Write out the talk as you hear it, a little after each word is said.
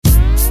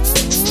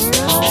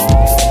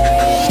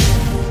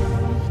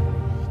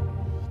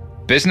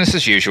Business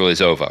as usual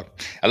is over.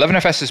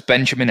 11FS's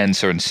Benjamin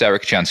Enser and Sarah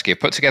Kachansky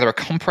have put together a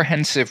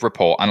comprehensive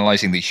report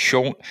analysing the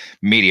short,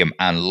 medium,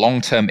 and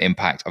long-term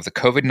impact of the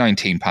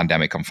COVID-19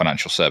 pandemic on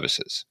financial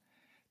services.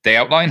 They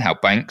outline how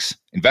banks,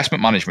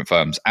 investment management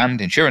firms,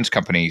 and insurance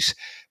companies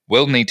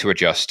will need to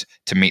adjust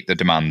to meet the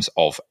demands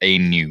of a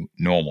new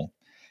normal.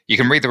 You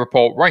can read the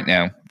report right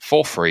now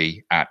for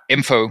free at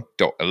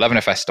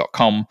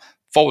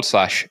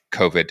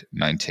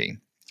info.11fs.com/COVID-19.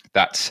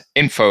 That's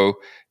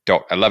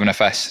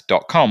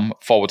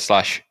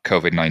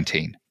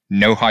info.11fs.com/COVID-19.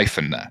 No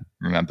hyphen there.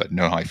 Remember,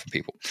 no hyphen,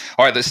 people.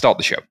 All right, let's start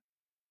the show.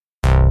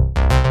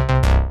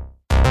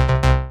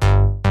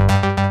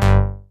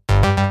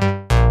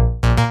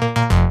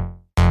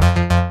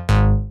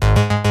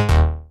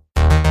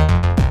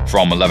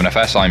 From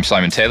 11FS, I'm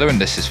Simon Taylor, and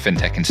this is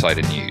FinTech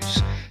Insider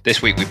News.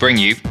 This week we bring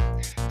you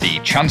the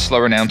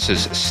Chancellor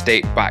announces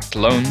state-backed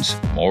loans,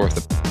 more of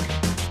the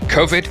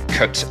COVID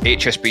cuts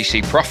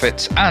HSBC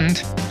profits,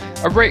 and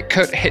a rate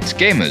cut hits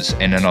gamers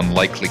in an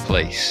unlikely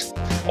place.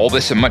 All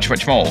this and much,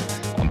 much more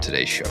on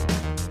today's show.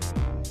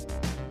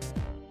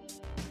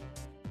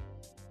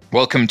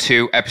 Welcome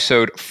to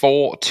episode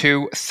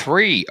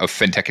 423 of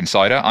FinTech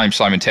Insider. I'm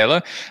Simon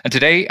Taylor, and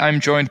today I'm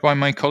joined by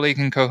my colleague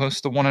and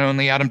co-host, the one and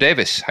only Adam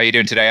Davis. How are you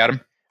doing today,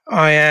 Adam?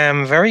 I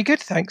am very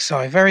good, thanks,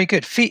 Si. Very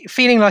good.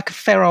 Feeling like a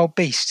feral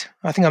beast.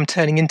 I think I'm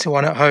turning into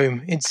one at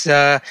home. It's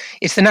the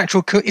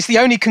natural. It's the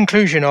only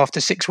conclusion after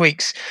 6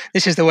 weeks.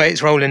 This is the way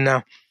it's rolling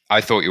now.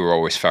 I thought you were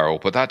always feral,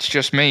 but that's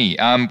just me.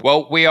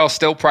 Well, we are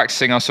still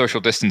practicing our social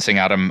distancing,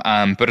 Adam,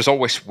 but as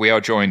always, we are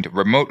joined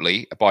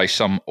remotely by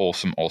some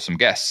awesome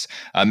guests.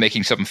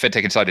 Making some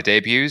FinTech Insider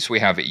debuts, we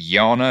have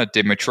Yana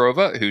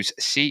Dimitrova, who's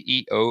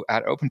CEO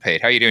at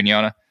OpenPaid. How are you doing,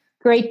 Yana?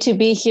 Great to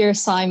be here,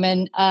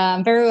 Simon.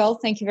 Very well,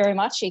 thank you very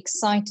much.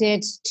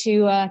 Excited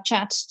to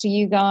chat to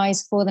you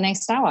guys for the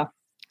next hour.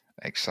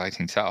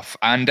 Exciting stuff.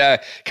 And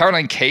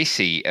Caroline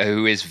Casey,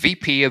 who is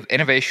VP of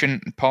Innovation,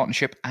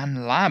 Partnership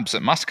and Labs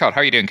at MasterCard. How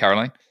are you doing,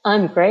 Caroline?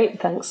 I'm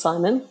great. Thanks,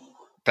 Simon.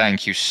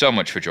 Thank you so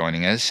much for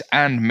joining us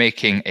and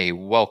making a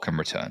welcome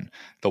return,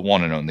 the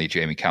one and only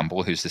Jamie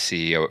Campbell, who's the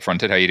CEO at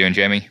Fronted. How are you doing,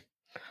 Jamie?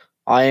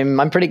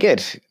 I'm pretty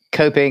good.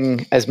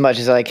 Coping as much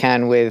as I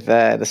can with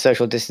the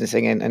social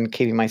distancing and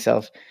keeping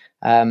myself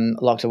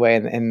locked away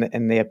in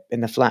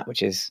the flat,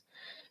 which is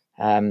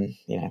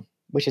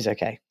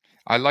okay.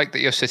 I like that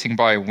you're sitting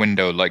by a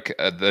window like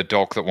the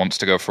dog that wants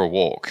to go for a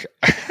walk.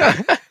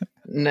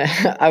 No,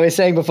 I was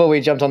saying before we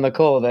jumped on the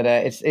call that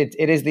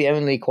it is the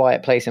only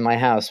quiet place in my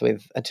house,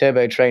 with a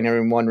turbo trainer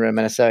in one room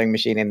and a sewing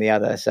machine in the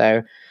other.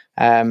 So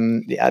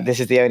this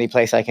is the only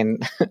place I can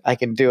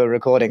do a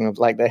recording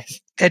like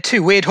this. They're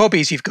two weird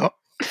hobbies you've got.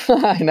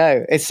 I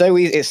know. It's so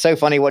easy. It's so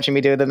funny watching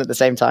me do them at the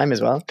same time as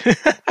well.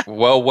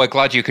 Well, we're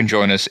glad you can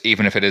join us,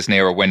 even if it is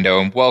near a window,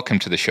 and welcome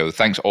to the show.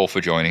 Thanks all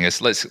for joining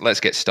us. Let's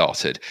get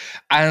started.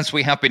 As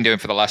we have been doing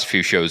for the last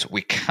few shows,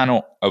 we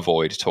cannot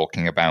avoid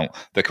talking about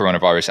the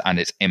coronavirus and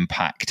its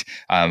impact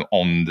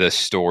on the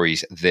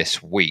stories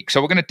this week.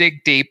 So we're going to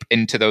dig deep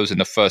into those in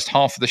the first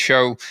half of the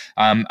show,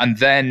 and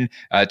then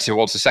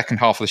towards the second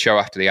half of the show,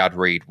 after the ad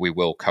read, we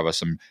will cover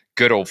some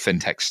good old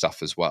fintech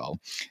stuff as well.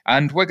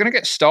 And we're going to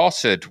get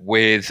started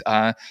with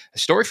a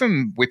story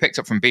we picked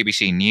up from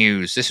BBC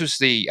News. This was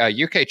the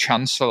UK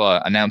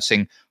Chancellor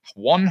announcing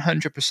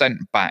 100%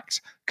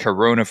 backed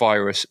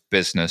coronavirus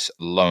business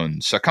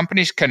loans. So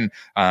companies can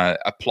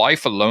apply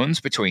for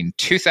loans between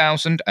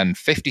 £2,000 and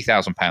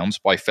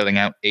 £50,000 by filling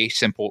out a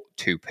simple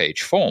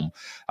 2-page form.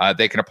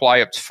 They can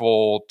apply up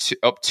to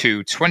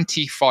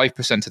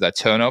 25% of their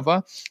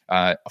turnover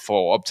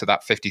for up to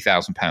that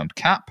 £50,000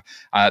 cap.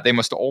 They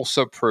must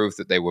also prove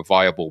that they were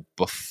viable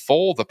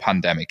before the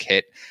pandemic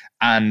hit,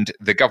 and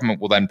the government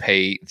will then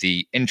pay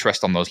the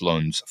interest on those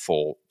loans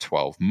for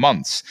 12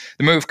 months.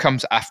 The move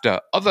comes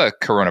after other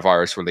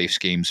coronavirus relief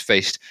schemes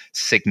faced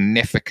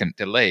significant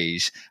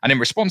delays. And in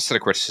response to the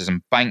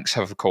criticism, banks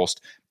have, of course,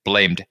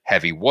 blamed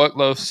heavy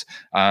workloads,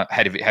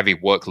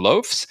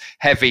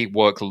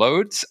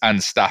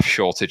 and staff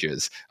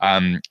shortages.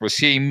 The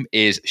scheme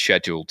is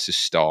scheduled to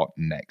start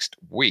next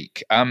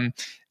week.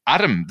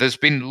 Adam, there's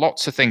been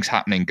lots of things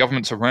happening.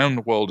 Governments around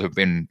the world have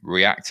been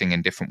reacting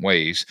in different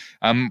ways.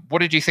 What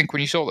did you think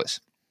when you saw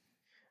this?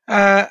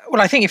 Well,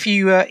 I think if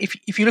you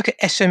look at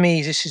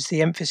SMEs, this is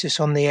the emphasis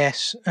on the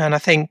S, and I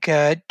think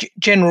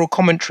general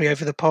commentary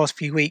over the past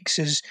few weeks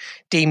has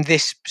deemed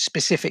this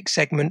specific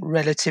segment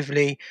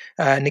relatively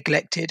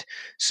neglected.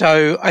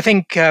 So I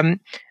think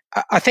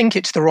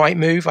it's the right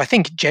move. I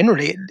think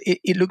generally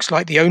it looks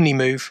like the only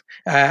move,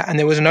 and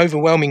there was an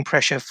overwhelming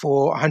pressure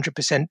for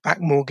 100%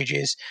 back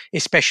mortgages,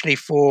 especially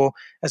for,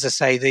 as I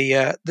say,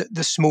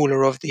 the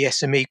smaller of the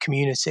SME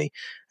community.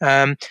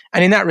 And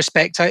in that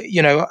respect,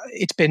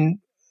 it's been.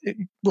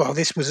 Well, I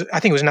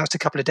think it was announced a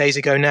couple of days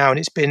ago now, and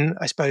it's been,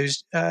 I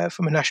suppose,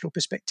 from a national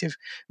perspective,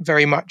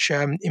 very much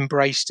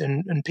embraced,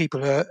 and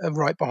people are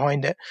right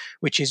behind it,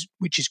 which is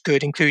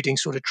good, including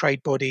sort of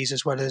trade bodies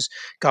as well as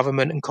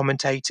government and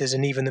commentators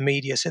and even the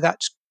media. So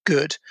that's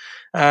good.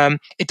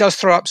 It does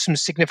throw up some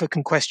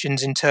significant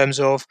questions in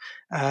terms of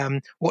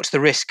what's the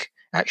risk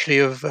actually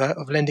of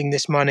lending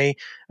this money,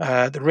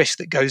 the risk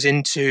that goes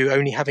into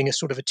only having a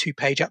sort of a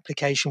 2-page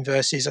application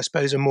versus, I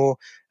suppose, a more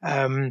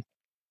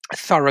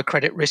thorough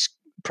credit risk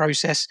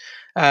process.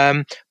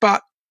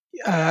 But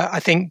I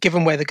think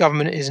given where the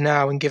government is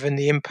now and given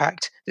the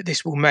impact that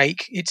this will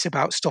make, it's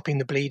about stopping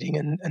the bleeding,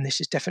 and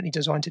this is definitely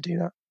designed to do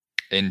that.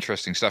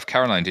 Interesting stuff.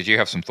 Caroline, did you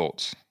have some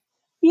thoughts?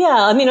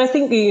 Yeah, I mean, I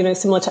think,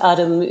 similar to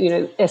Adam,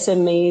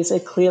 SMEs are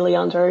clearly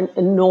under an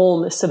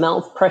enormous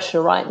amount of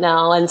pressure right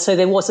now. And so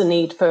there was a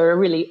need for a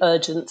really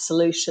urgent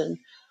solution.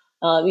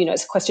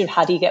 It's a question of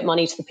how do you get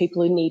money to the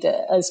people who need it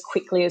as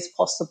quickly as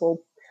possible,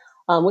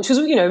 which was,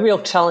 a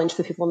real challenge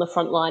for people on the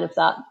front line of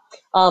that.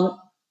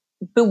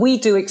 But we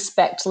do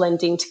expect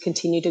lending to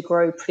continue to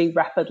grow pretty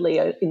rapidly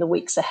in the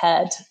weeks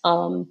ahead.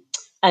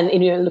 And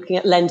looking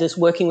at lenders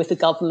working with the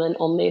government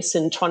on this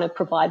and trying to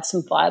provide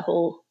some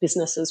viable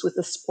businesses with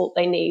the support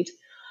they need.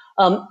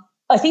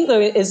 I think,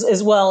 though,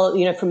 as well,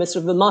 from a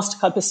sort of a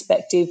MasterCard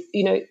perspective,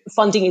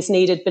 funding is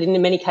needed, but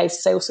in many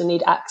cases, they also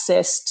need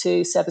access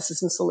to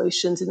services and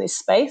solutions in this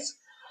space.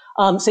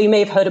 So you may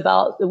have heard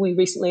about that we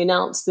recently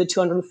announced the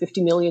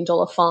 $250 million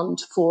fund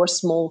for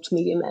small to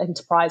medium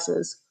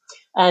enterprises.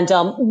 And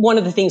one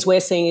of the things we're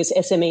seeing is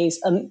SMEs,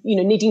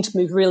 needing to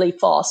move really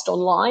fast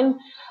online.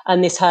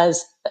 And this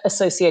has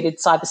associated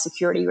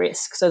cybersecurity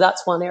risk. So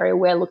that's one area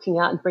we're looking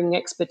at and bringing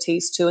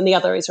expertise to. And the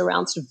other is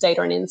around sort of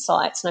data and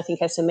insights. And I think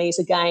SMEs,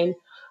 again,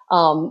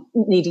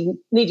 needing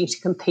to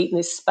compete in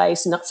this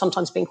space and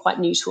sometimes being quite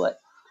new to it,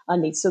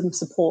 need some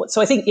support.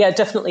 So I think,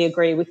 definitely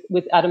agree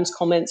with Adam's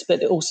comments,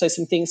 but also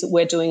some things that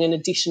we're doing in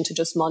addition to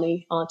just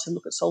money to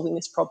look at solving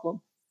this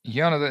problem.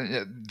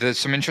 Yeah, there's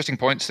some interesting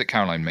points that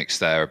Caroline makes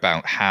there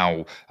about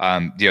how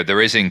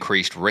there is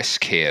increased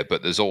risk here,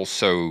 but there's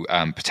also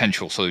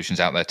potential solutions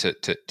out there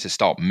to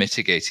start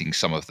mitigating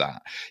some of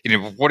that.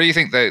 What do you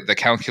think the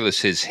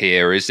calculus is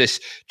here? Is this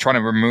trying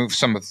to remove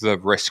some of the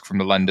risk from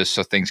the lenders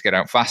so things get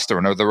out faster?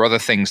 And are there other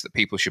things that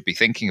people should be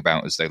thinking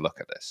about as they look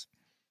at this?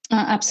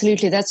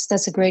 Absolutely.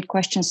 That's a great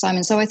question,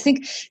 Simon. So I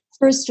think,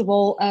 first of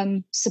all,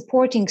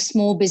 supporting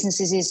small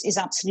businesses is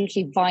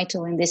absolutely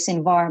vital in this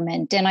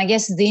environment. And I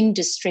guess the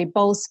industry,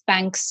 both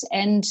banks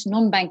and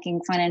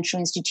non-banking financial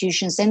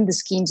institutions and the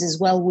schemes as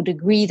well, would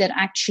agree that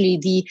actually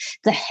the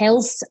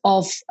health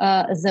of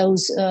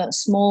those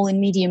small and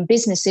medium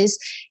businesses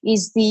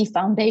is the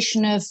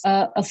foundation of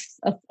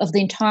the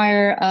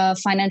entire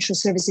financial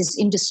services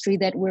industry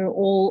that we're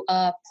all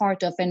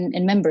part of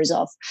and members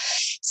of.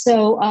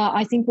 So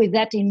I think with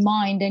that in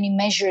mind, any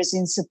measures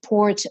in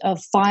support of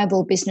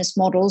viable business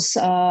models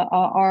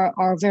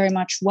are very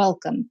much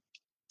welcome.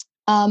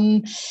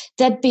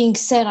 That being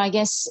said, I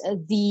guess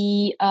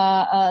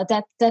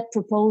that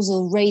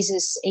proposal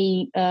raises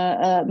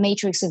a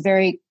matrix of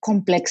very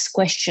complex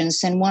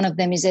questions, and one of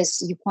them is,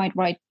 as you quite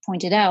right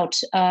pointed out,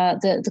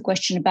 the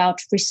question about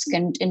risk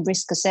and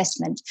risk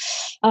assessment.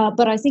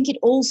 But I think it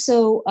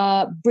also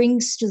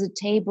brings to the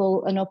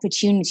table an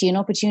opportunity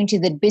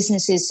that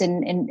businesses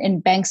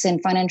and banks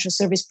and financial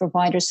service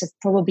providers have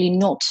probably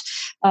not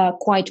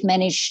quite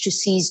managed to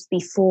seize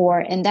before,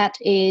 and that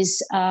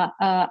is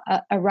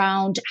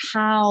around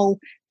how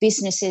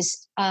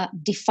businesses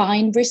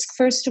define risk,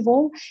 first of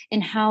all,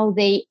 and how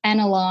they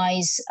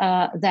analyze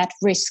that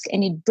risk.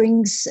 And it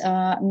brings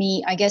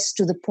me, I guess,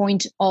 to the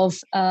point of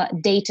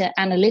data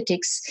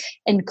analytics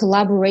and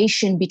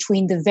collaboration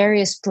between the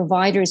various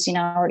providers in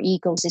our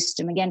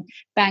ecosystem. Again,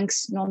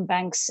 banks,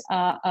 non-banks,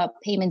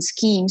 payment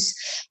schemes,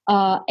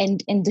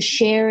 and the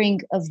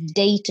sharing of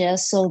data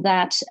so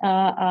that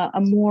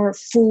a more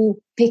full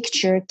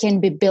picture can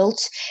be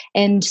built,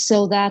 and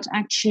so that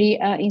actually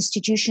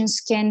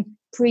institutions can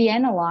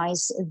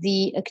pre-analyze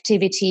the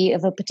activity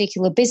of a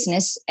particular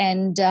business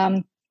and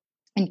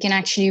can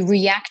actually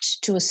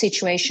react to a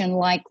situation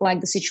like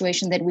the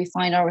situation that we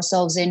find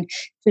ourselves in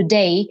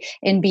today,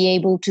 and be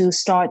able to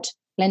start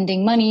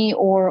lending money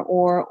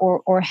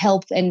or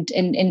help and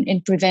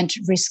prevent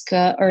risk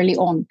early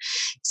on.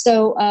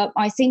 So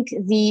I think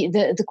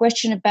the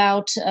question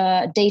about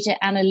data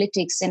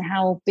analytics and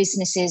how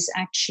businesses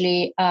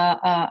actually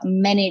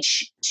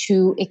manage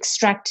to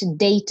extract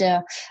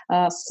data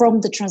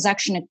from the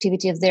transaction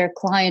activity of their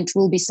client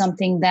will be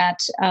something that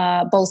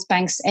both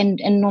banks and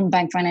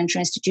non-bank financial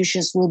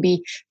institutions will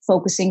be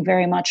focusing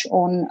very much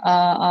on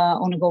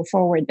a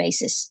go-forward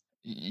basis.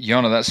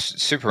 Jana, that's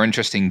super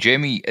interesting.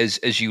 Jamie,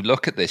 as you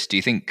look at this, do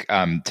you think,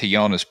 to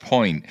Jana's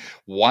point,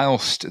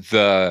 whilst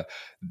the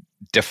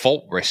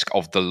default risk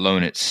of the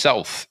loan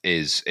itself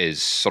is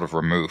sort of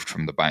removed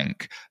from the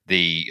bank,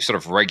 the sort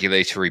of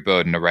regulatory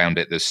burden around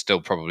it, there's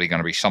still probably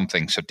going to be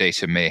something, so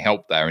data may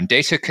help there. And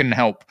data can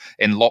help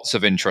in lots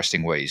of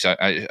interesting ways.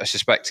 I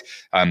suspect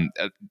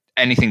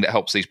anything that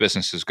helps these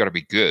businesses has got to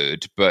be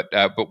good, but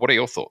what are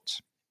your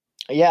thoughts?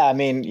 Yeah, I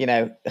mean,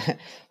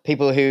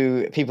 people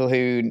who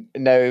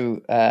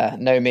know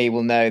me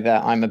will know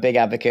that I'm a big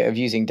advocate of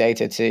using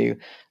data to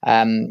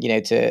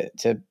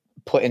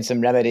put in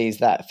some remedies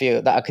that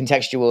are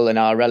contextual and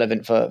are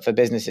relevant for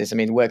businesses. I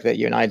mean, work that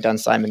you and I had done,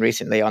 Simon,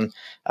 recently on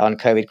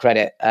COVID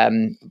credit,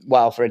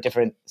 while for a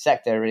different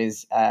sector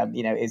is kind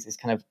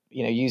of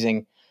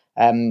using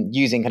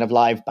kind of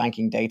live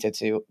banking data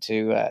to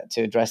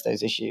address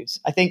those issues.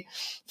 I think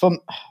from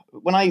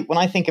when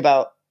I think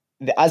about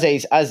as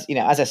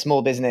a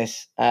small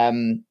business,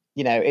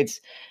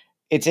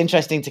 it's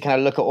interesting to kind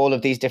of look at all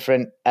of these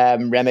different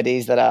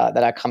remedies that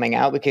are coming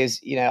out,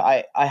 because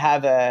I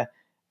have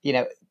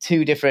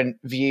two different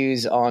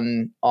views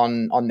on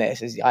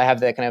this. I have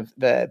the kind of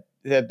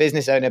the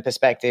business owner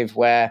perspective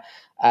where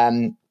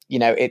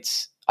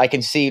I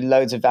can see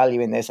loads of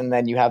value in this, and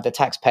then you have the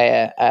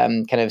taxpayer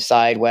kind of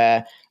side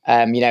where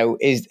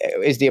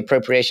is the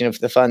appropriation of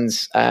the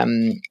funds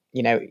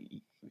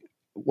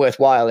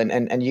worthwhile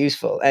and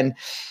useful. And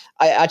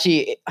I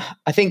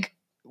think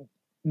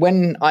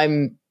when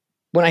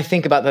I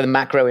think about the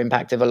macro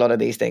impact of a lot of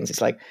these things,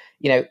 it's like,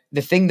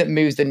 the thing that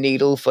moves the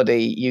needle for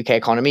the UK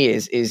economy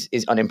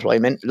is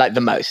unemployment, like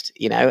the most,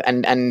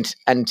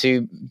 and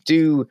to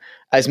do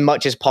as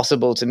much as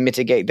possible to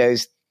mitigate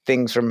those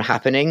things from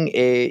happening,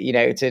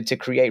 to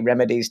create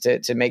remedies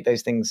to make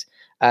those things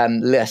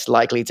less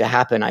likely to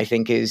happen, I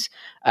think is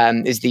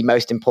the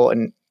most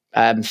important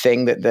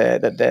thing that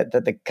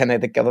the kind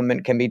of the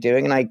government can be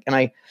doing. And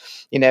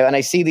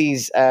I see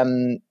these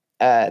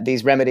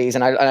remedies,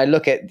 and I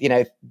look at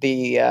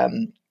the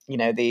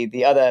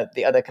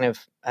other kind of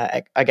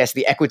I guess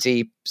the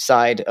equity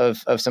side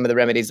of some of the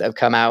remedies that have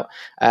come out,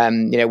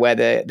 where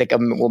the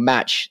government will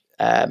match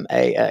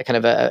a kind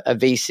of a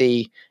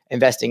VC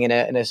investing in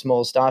a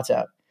small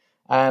startup.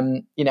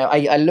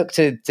 I look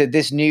to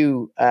this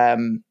new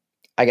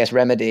I guess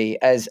remedy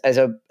as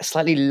a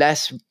slightly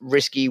less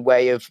risky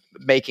way of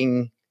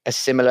making a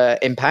similar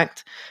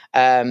impact. So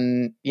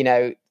I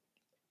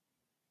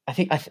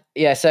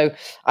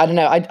don't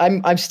know.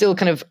 I'm still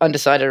kind of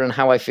undecided on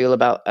how I feel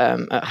about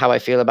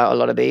a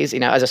lot of these.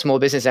 As a small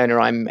business owner,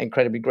 I'm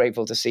incredibly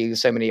grateful to see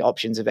so many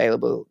options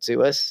available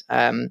to us.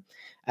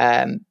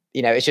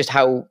 It's just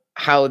how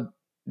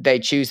they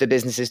choose the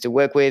businesses to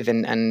work with,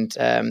 and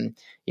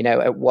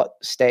at what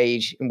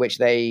stage in which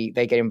they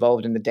get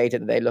involved in the data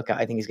that they look at,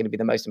 I think is going to be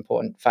the most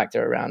important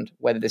factor around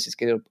whether this is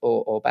good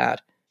or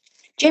bad.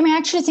 Jamie, I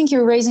actually think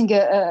you're raising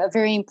a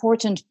very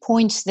important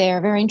point there,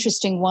 a very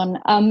interesting one.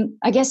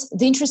 I guess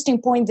the interesting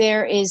point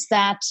there is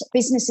that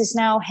businesses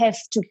now have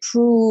to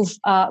prove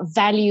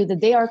value,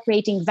 that they are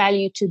creating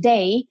value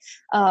today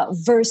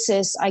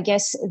versus, I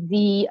guess,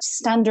 the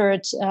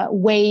standard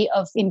way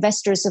of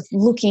investors of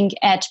looking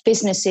at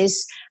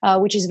businesses,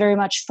 which is very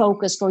much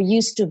focused, or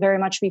used to very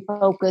much be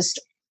focused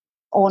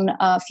on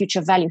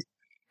future value.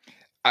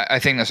 I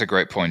think that's a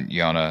great point,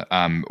 Jana.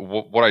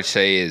 What I'd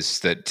say is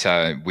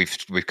that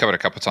we've covered a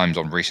couple of times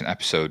on recent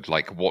episode,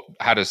 like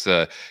how does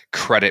the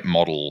credit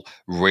model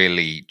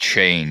really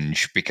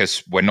change?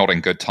 Because we're not in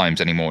good times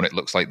anymore, and it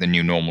looks like the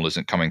new normal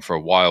isn't coming for a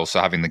while.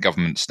 So having the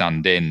government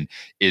stand in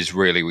is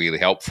really, really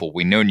helpful.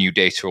 We know new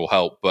data will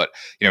help, but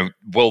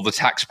will the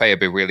taxpayer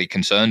be really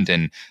concerned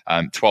in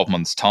 12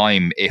 months'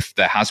 time if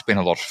there has been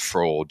a lot of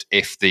fraud,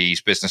 if these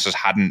businesses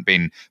hadn't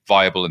been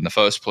viable in the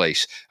first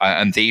place?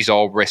 And these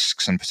are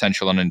risks and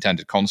potential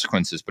unintended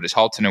consequences, but it's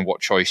hard to know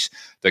what choice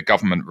the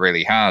government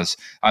really has.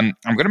 I'm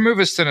going to move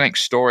us to the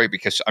next story,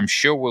 because I'm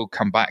sure we'll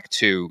come back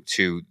to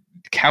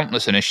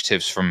countless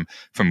initiatives from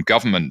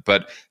government.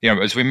 But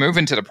as we move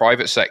into the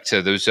private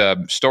sector, there's a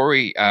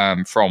story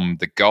from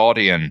The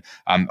Guardian,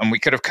 and we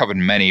could have covered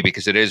many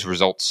because it is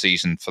results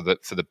season for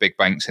the big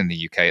banks in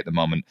the UK at the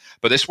moment.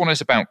 But this one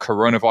is about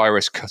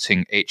coronavirus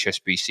cutting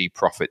HSBC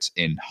profits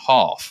in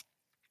half.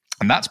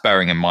 And that's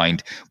bearing in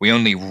mind, we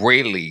only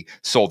really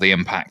saw the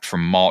impact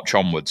from March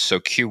onwards. So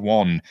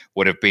Q1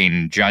 would have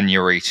been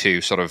January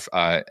to sort of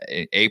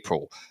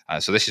April.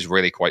 So this is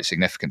really quite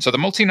significant. So the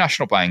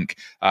multinational bank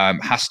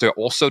has to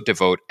also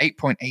devote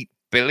 £8.8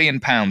 billion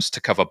to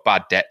cover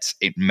bad debts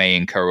it may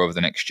incur over the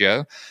next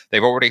year.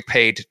 They've already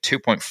paid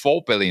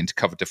 £2.4 billion to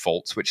cover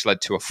defaults, which led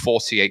to a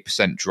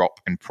 48% drop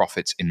in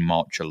profits in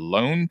March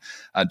alone.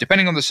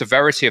 Depending on the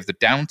severity of the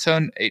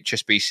downturn,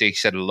 HSBC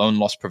said loan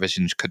loss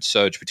provisions could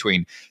surge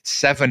between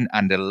 7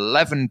 and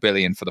 11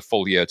 billion for the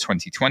full year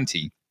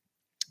 2020.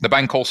 The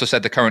bank also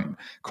said the current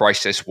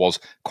crisis was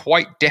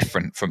quite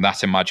different from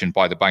that imagined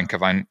by the Bank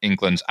of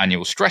England's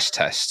annual stress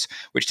tests,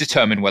 which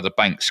determine whether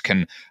banks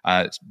can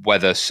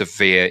weather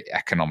severe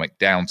economic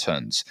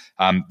downturns.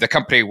 The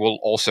company will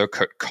also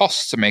cut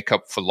costs to make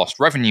up for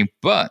lost revenue,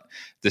 but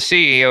the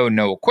CEO,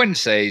 Noel Quinn,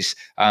 says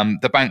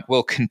the bank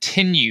will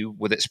continue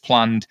with its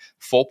planned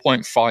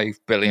 £4.5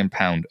 billion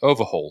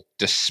overhaul,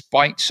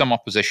 despite some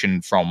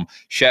opposition from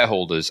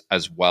shareholders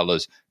as well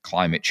as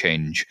climate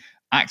change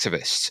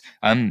activists.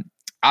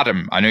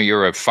 Adam, I know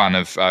you're a fan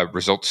of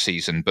results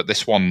season, but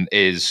this one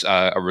is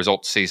a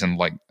results season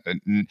like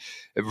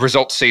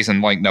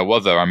no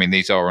other. I mean,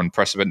 these are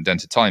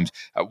unprecedented times.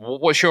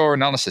 What's your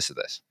analysis of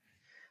this?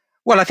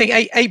 Well, I think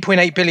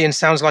 8.8 billion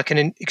sounds like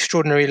an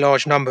extraordinarily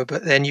large number,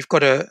 but then you've got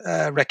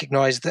to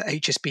recognise that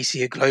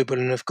HSBC are global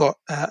and have got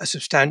a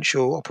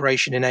substantial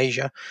operation in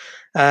Asia.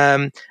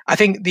 I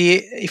think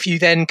if you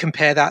then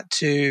compare that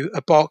to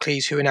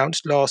Barclays, who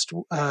announced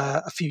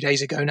a few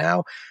days ago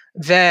now,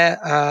 their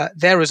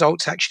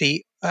results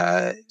actually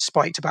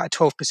spiked about a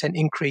 12%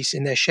 increase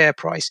in their share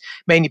price,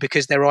 mainly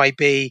because their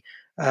IB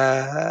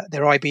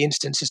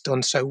instance has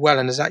done so well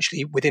and has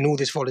actually, within all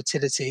this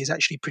volatility, has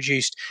actually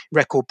produced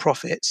record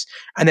profits.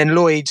 And then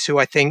Lloyd's, who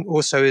I think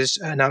also has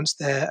announced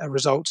their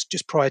results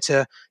just prior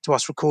to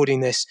us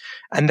recording this,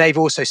 and they've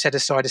also set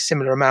aside a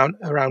similar amount,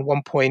 around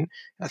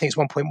I think it's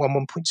 1.1,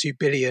 1.2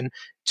 billion,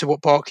 to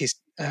what Barclays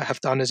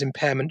have done as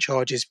impairment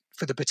charges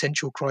for the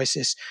potential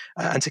crisis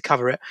and to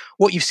cover it.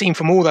 What you've seen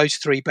from all those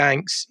three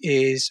banks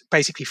is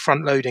basically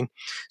front loading.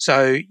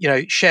 So,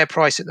 share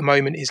price at the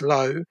moment is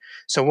low.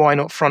 So why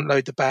not front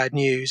load the bad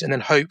news and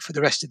then hope for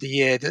the rest of the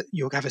year that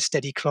you'll have a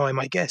steady climb,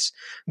 I guess,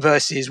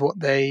 versus what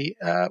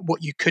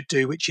you could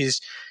do, which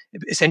is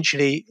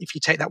essentially, if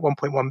you take that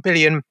 1.1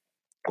 billion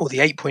or the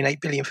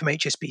 8.8 billion from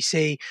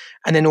HSBC,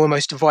 and then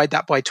almost divide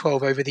that by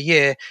 12 over the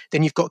year,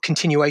 then you've got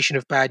continuation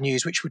of bad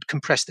news, which would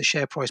compress the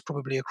share price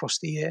probably across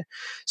the year.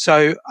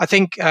 So I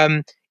think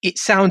it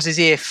sounds as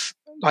if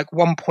like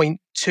 1.2,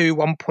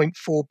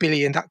 1.4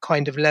 billion, that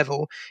kind of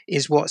level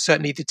is what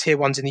certainly the tier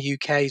ones in the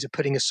UKs are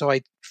putting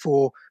aside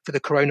for the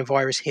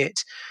coronavirus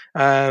hit.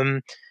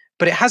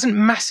 But it hasn't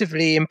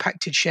massively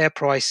impacted share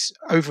price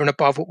over and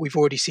above what we've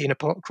already seen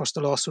across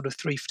the last sort of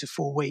 3 to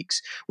 4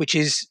 weeks, which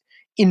is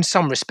in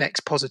some respects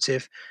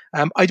positive.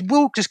 I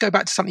will just go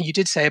back to something you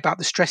did say about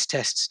the stress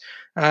tests,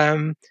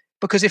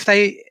 because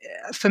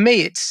for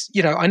me, it's,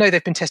 I know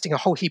they've been testing a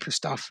whole heap of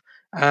stuff,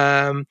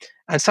 and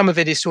some of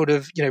it is sort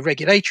of,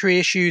 regulatory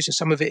issues, and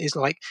some of it is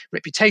like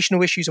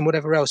reputational issues and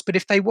whatever else. But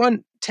if they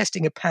weren't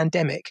testing a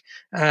pandemic,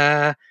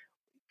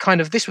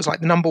 this was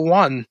like the number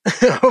one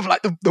of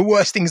like the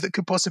worst things that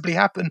could possibly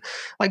happen.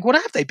 Like, what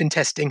have they been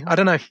testing? I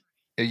don't know.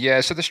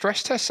 Yeah, so the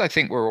stress tests, I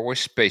think, were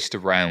always based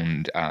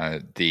around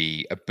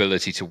the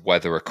ability to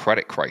weather a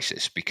credit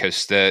crisis,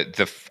 because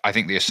I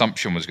think the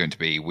assumption was going to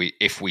be,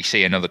 if we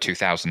see another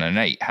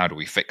 2008, how do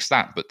we fix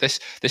that? But this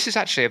is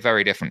actually a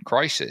very different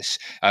crisis.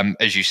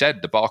 As you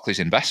said, the Barclays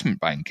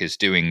Investment Bank is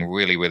doing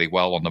really, really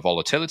well on the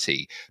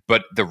volatility,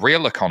 but the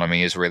real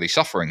economy is really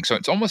suffering. So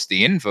it's almost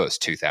the inverse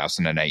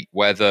 2008,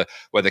 where the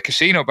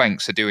casino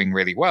banks are doing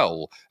really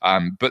well,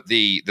 but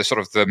the sort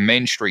of the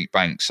Main Street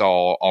banks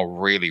are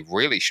really,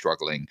 really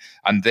struggling.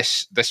 And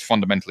this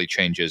fundamentally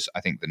changes,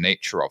 I think, the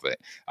nature of it.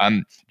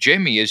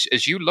 Jamie,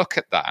 as you look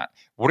at that,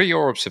 what are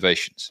your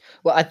observations?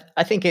 Well,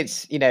 I think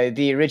it's,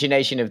 the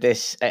origination of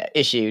this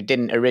issue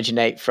didn't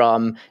originate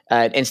from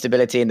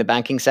instability in the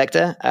banking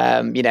sector.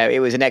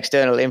 It was an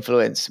external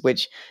influence,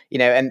 which,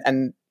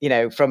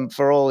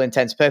 for all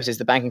intents and purposes,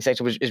 the banking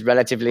sector is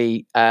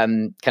relatively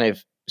kind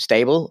of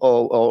stable,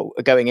 or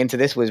going into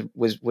this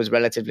was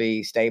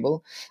relatively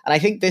stable. And I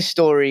think this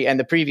story and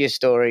the previous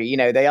story,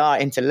 they are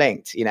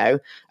interlinked.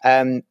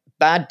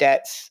 Bad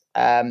debts,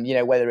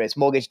 whether it's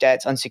mortgage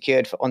debts,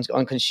 unsecured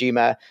on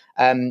consumer,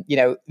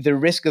 the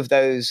risk of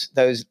those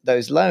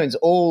loans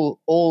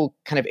all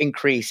kind of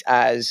increase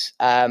as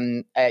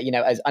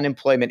as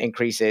unemployment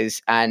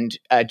increases and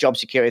job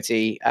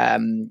security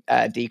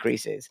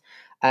decreases,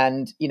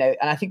 and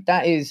I think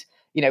that is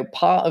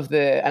part of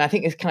and I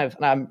think it's kind of,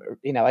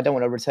 I don't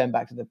want to return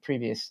back to the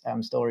previous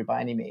story by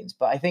any means,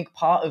 but I think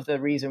part of the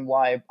reason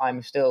why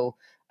I'm still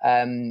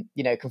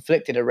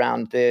conflicted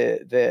around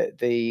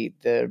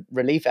the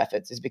relief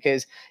efforts is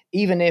because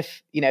even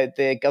if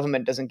the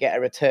government doesn't get a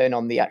return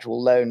on the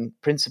actual loan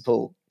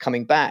principal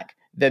coming back,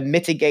 the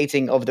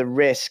mitigating of the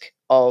risk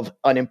of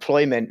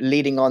unemployment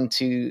leading on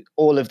to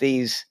all of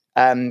these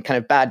kind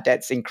of bad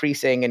debts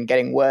increasing and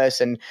getting worse,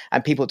 and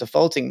people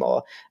defaulting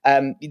more,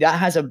 that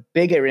has a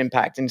bigger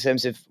impact in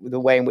terms of the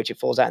way in which it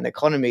falls out in the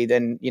economy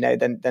than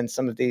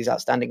some of these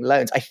outstanding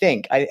loans. I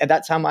think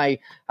that's how my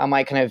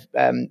kind of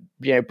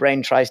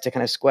brain tries to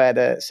kind of square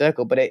the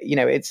circle. But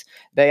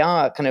they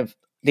are kind of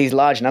these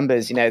large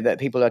numbers, that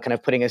people are kind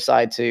of putting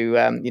aside to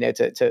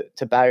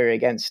barrier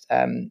against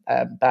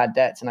bad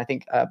debts. And I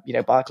think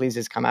Barclays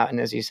has come out, and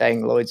as you're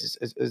saying, Lloyd's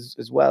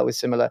as well, with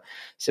similar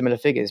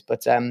figures.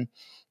 But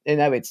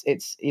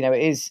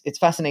it's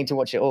fascinating to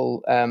watch it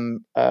all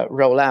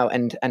roll out,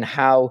 and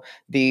how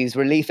these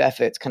relief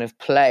efforts kind of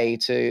play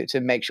to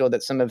make sure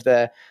that some of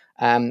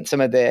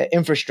the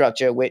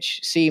infrastructure, which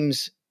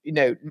seems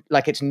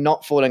like it's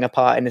not falling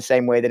apart in the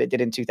same way that it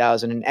did in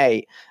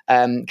 2008,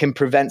 can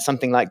prevent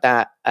something like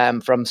that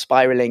from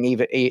spiraling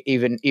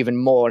even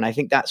more. And I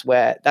think that's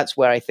where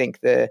I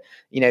think the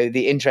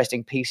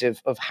interesting piece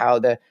of how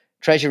the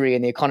Treasury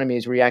and the economy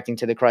is reacting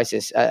to the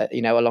crisis,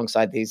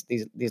 alongside these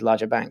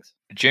larger banks.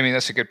 Jimmy,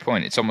 that's a good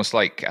point. It's almost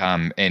like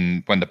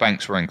in when the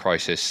banks were in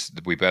crisis,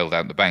 we bailed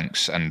out the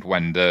banks, and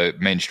when the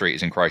Main Street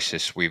is in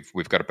crisis,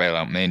 we've got to bail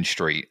out Main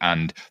Street,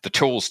 and the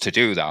tools to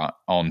do that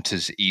aren't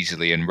as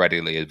easily and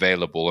readily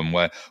available. And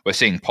we're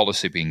seeing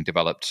policy being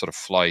developed, sort of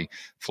fly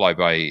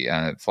by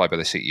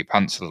the seat of your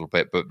pants a little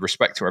bit. But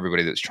respect to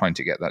everybody that's trying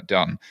to get that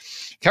done.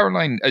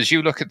 Caroline, as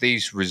you look at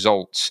these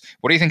results,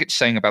 what do you think it's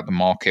saying about the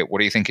market? What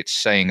do you think it's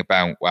saying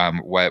about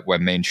where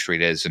Main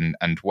Street is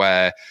and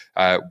where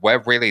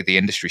really the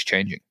industry's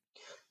changing?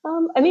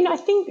 I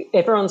think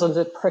everyone's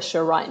under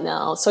pressure right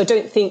now. So I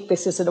don't think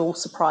this is at all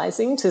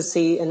surprising to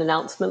see an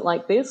announcement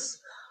like this.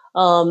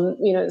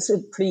 It's a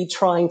pretty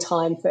trying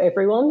time for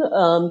everyone.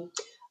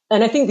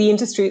 And I think the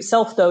industry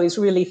itself, though, is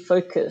really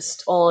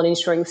focused on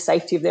ensuring the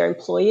safety of their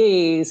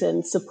employees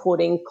and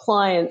supporting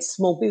clients,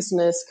 small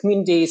business,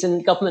 communities,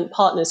 and government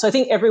partners. So I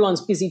think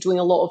everyone's busy doing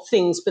a lot of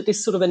things, but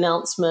this sort of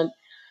announcement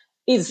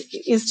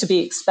is to be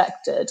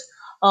expected.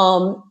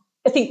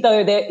 I think,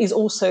 though, there is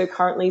also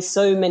currently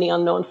so many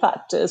unknown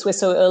factors. We're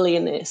so early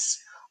in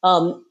this.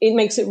 It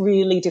makes it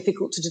really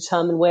difficult to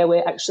determine where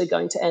we're actually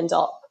going to end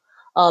up.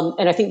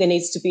 And I think there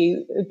needs to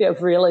be a bit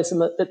of realism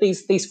that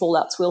these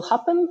fallouts will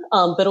happen.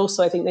 But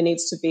also I think there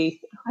needs to be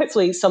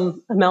hopefully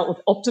some amount of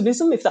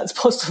optimism, if that's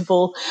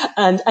possible,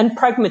 and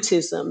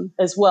pragmatism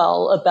as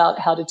well about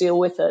how to deal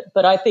with it.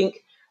 But I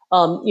think,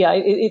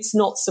 it's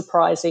not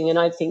surprising. And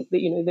I think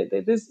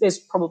that, there's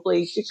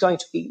probably going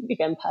to be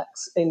big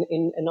impacts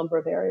in a number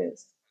of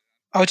areas.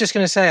 I was just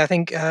going to say, I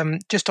think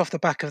just off the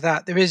back of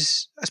that, there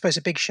is, I suppose,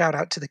 a big shout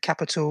out to the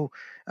capital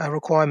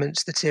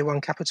requirements, the Tier 1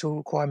 capital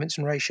requirements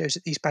and ratios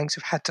that these banks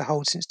have had to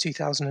hold since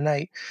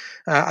 2008.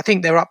 I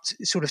think they're up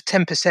to sort of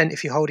 10%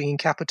 if you're holding in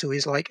capital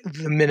is like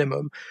the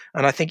minimum.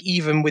 And I think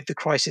even with the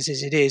crisis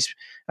as it is,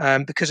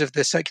 because of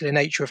the circular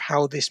nature of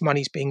how this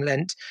money's being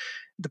lent,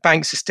 the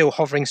banks are still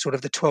hovering sort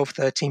of the 12,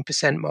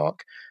 13%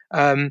 mark.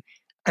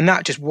 And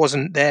that just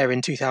wasn't there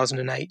in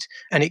 2008.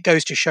 And it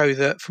goes to show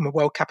that from a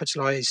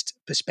well-capitalized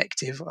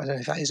perspective, I don't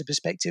know if that is a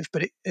perspective,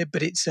 but it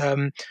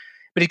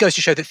goes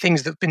to show that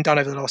things that have been done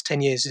over the last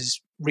 10 years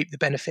has reaped the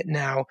benefit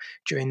now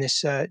during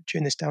this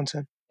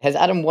downturn. Has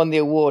Adam won the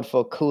award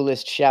for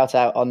coolest shout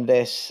out on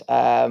this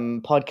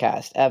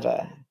podcast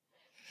ever?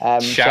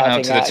 Shout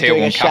out to the Tier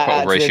 1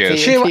 capital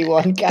ratios.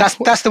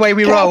 That's the way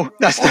we roll.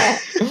 That's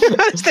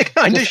the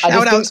kind of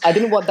shout outs. I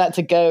didn't want that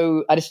to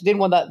go. I just didn't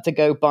want that to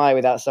go by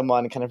without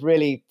someone kind of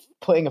really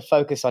putting a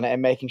focus on it and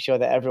making sure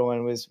that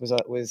everyone was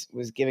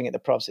giving it the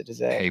props it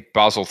deserved. Hey,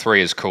 Basel III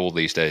is cool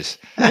these days.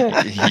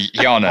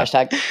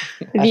 Yana.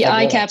 The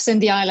ICAPs and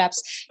the ILAPs.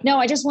 No,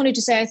 I just wanted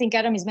to say I think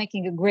Adam is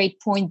making a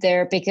great point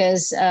there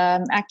because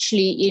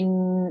actually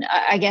in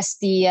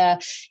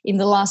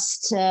the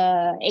last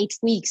 8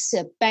 weeks,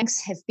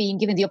 banks have been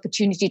given the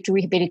opportunity to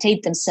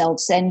rehabilitate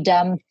themselves. And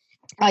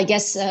I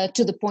guess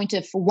to the point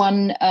of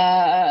one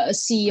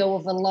CEO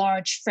of a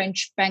large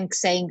French bank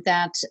saying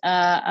that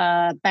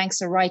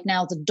banks are right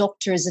now the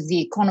doctors of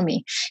the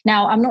economy.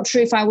 Now, I'm not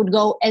sure if I would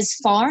go as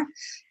far,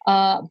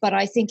 but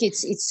I think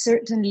it's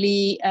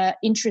certainly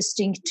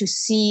interesting to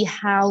see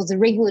how the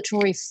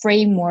regulatory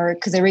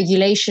framework, the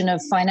regulation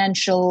of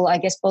financial, I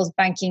guess, both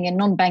banking and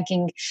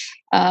non-banking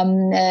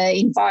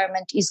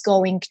environment is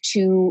going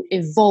to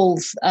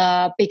evolve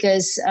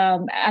because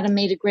Adam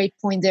made a great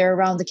point there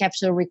around the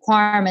capital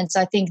requirements.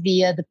 I think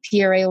the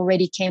PRA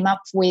already came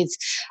up with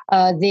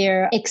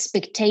their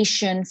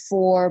expectation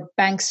for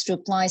banks to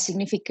apply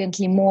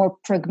significantly more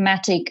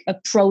pragmatic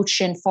approach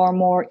and far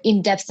more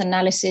in-depth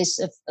analysis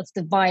of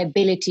the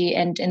viability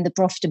and the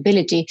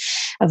profitability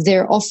of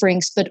their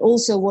offerings. But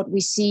also what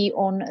we see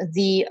on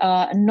the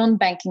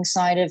non-banking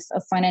side of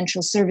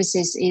financial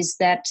services is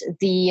that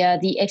the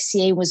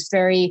FCA was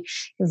very,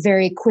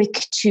 very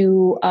quick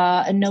to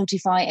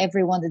notify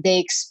everyone that they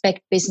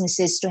expect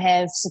businesses to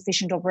have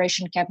sufficient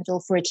operation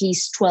capital for at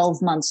least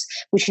 12 months,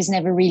 which has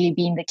never really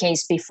been the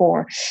case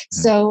before.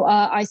 So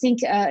I think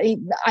I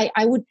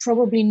would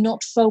probably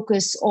not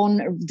focus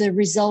on the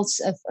results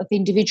of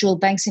individual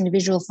banks,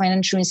 individual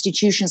financial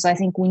institutions. I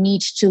think we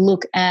need to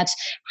look at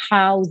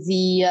how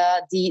the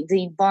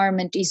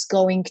environment is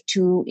going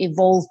to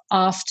evolve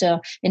after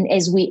and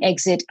as we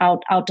exit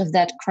out of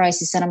that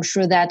crisis. And I'm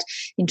sure that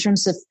in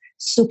terms of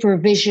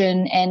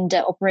supervision and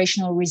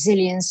operational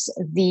resilience,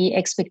 the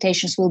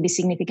expectations will be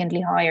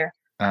significantly higher.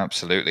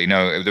 Absolutely.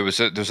 No, there was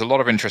a lot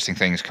of interesting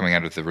things coming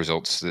out of the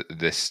results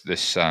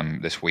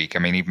this week. I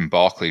mean, even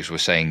Barclays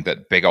was saying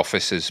that big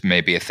offices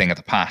may be a thing of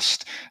the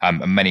past. And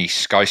many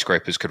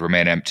skyscrapers could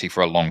remain empty for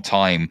a long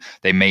time.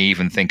 They may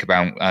even think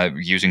about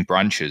using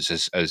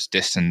branches as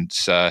distant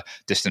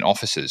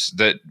offices.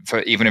 That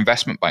for even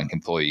investment bank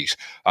employees,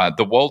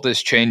 the world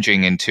is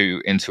changing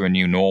into a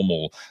new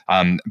normal.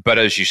 But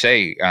as you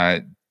say,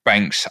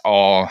 banks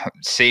are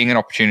seeing an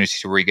opportunity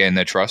to regain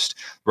their trust.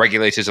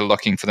 Regulators are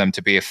looking for them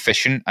to be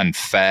efficient and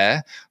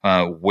fair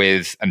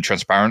and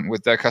transparent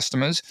with their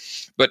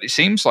customers. But it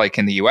seems like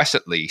in the US,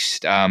 at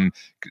least,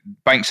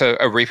 banks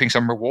are reaping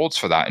some rewards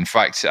for that. In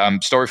fact,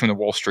 story from the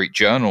Wall Street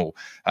Journal,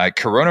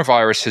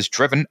 coronavirus has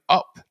driven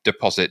up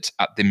deposits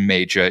at the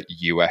major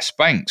US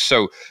banks.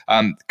 So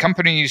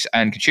companies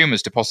and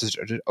consumers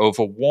deposited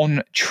over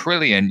 $1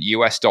 trillion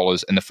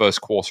in the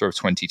first quarter of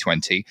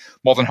 2020.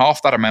 More than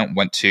half that amount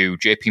went to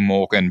JP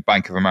Morgan,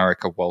 Bank of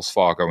America, Wells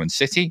Fargo, and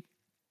Citi.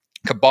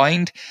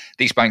 Combined,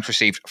 these banks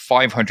received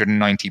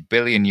 $590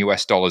 billion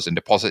in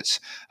deposits,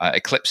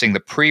 eclipsing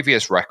the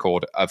previous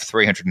record of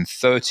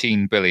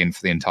 $313 billion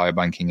for the entire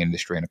banking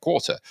industry in a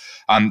quarter.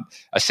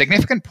 A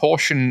significant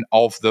portion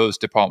of those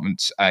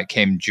departments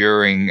came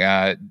during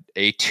a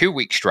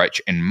 2-week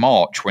stretch in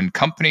March when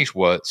companies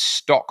were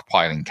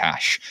stockpiling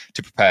cash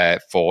to prepare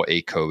for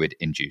a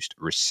COVID-induced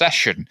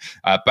recession.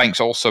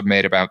 Banks also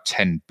made about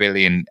 $10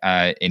 billion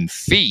in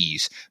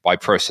fees by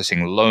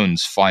processing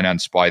loans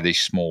financed by these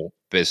small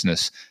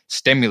business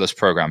stimulus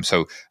program.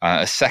 So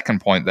a second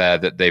point there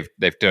that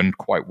they've done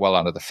quite well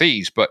out of the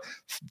fees, but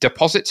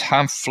deposits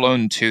have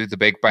flown to the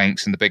big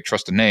banks and the big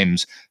trusted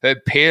names. It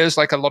appears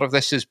like a lot of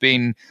this has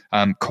been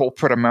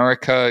corporate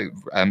America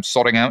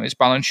sorting out its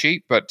balance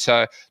sheet. But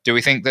do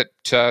we think that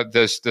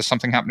there's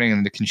something happening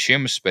in the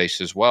consumer space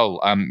as well?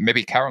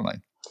 Maybe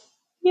Caroline.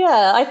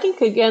 Yeah, I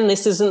think again,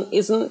 this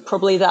isn't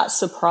probably that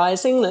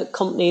surprising that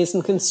companies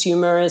and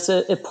consumers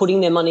are putting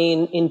their money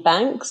in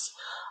banks.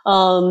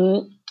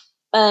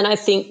 And I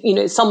think,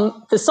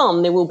 for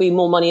some, there will be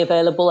more money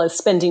available as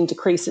spending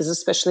decreases,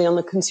 especially on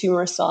the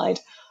consumer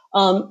side.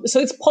 So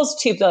it's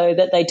positive, though,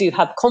 that they do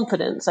have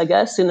confidence, I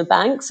guess, in the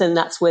banks, and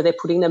that's where they're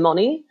putting their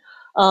money.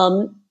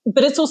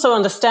 But it's also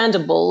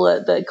understandable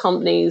that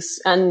companies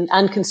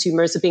and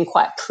consumers have been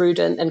quite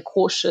prudent and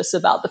cautious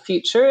about the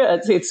future.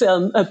 It's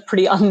a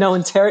pretty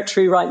unknown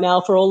territory right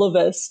now for all of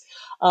us.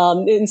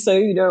 And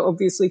so,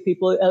 obviously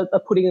people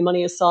are putting the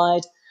money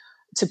aside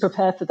to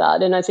prepare for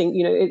that. And I think,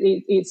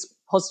 it's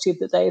positive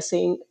that they are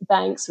seeing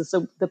banks as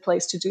the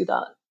place to do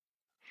that.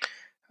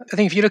 I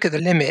think if you look at the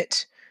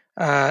limit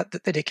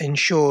that it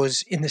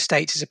insures in the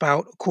States is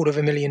about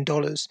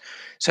 $250,000.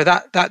 So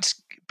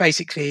that's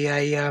basically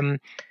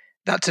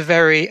that's a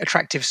very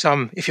attractive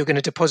sum if you're going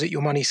to deposit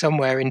your money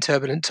somewhere in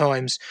turbulent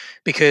times,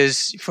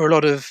 because for a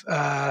lot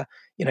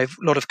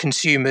of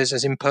consumers,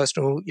 as in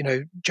personal,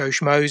 Joe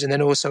Schmoes, and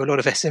then also a lot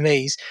of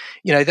SMEs,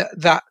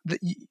 that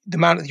the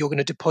amount that you're going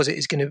to deposit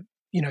is going to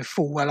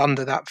fall well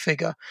under that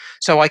figure.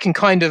 So I can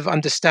kind of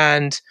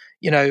understand,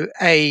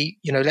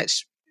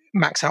 let's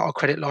max out our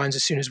credit lines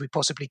as soon as we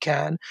possibly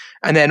can.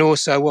 And then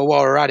also, while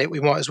we're at it,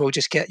 we might as well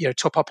just get,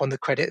 top up on the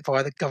credit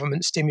via the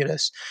government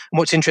stimulus. And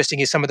what's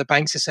interesting is some of the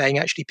banks are saying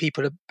actually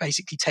people are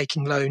basically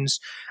taking loans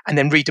and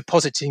then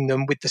redepositing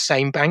them with the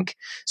same bank.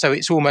 So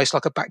it's almost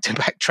like a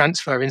back-to-back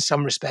transfer in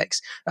some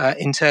respects,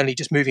 internally,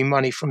 just moving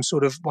money from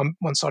sort of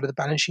one side of the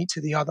balance sheet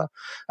to the other.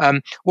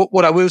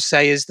 What I will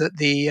say is that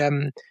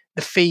the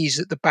fees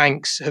that the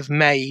banks have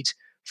made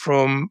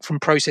from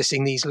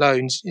processing these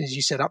loans, as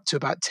you said, up to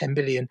about 10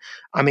 billion.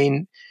 I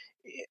mean,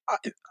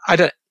 I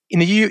don't. In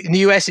the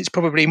US, it's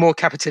probably more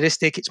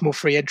capitalistic. It's more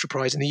free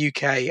enterprise. In the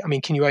UK, I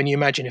mean, can you only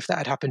imagine if that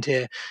had happened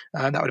here?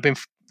 That would have been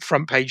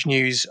front page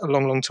news a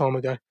long, long time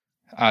ago.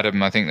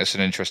 Adam, I think that's an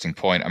interesting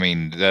point. I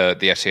mean, the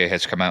FCA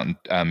has come out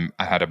and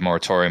had a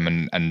moratorium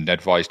and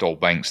advised all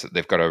banks that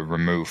they've got to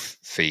remove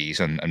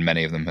fees, and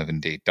many of them have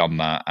indeed done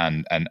that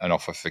and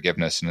offer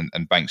forgiveness,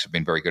 and banks have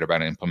been very good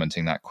about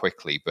implementing that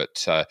quickly.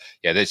 But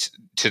there's,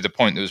 to the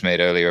point that was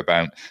made earlier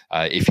about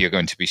if you're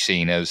going to be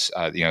seen as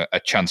a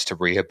chance to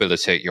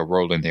rehabilitate your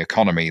role in the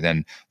economy,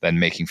 then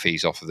making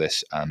fees off of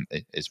this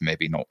is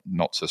maybe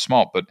not so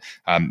smart. But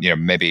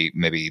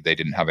maybe they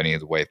didn't have any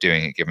other way of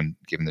doing it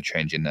given the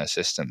change in their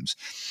systems.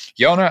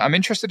 Jana, I'm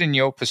interested in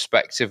your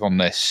perspective on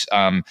this.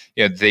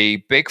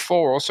 The Big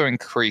Four also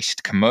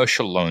increased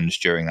commercial loans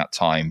during that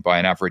time by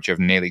an average of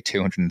nearly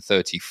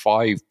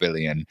 $235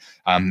 billion,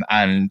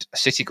 and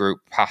Citigroup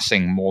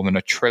passing more than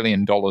 $1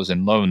 trillion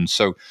in loans.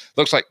 So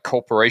looks like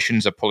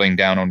corporations are pulling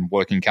down on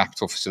working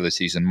capital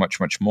facilities and much,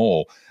 much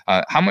more.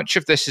 How much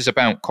of this is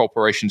about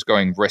corporations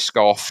going risk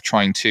off,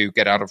 trying to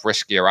get out of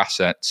riskier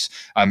assets,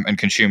 and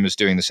consumers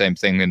doing the same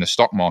thing in a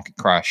stock market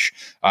crash,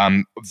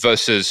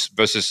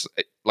 versus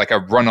like a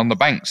run on the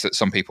banks that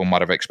some people might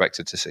have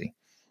expected to see?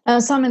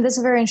 Simon, that's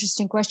a very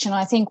interesting question.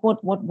 I think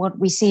what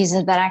we see is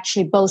that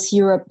actually both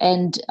Europe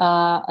and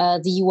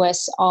the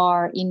US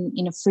are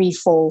in a free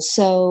fall.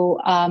 So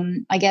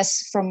I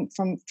guess from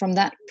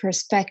that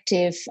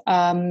perspective,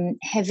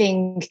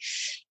 having,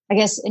 I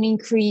guess, an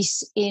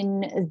increase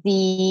in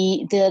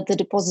the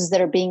deposits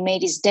that are being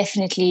made is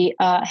definitely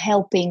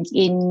helping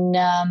in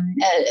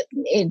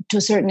to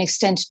a certain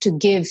extent to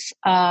give,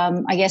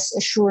 I guess,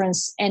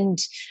 assurance and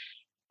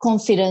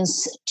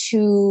confidence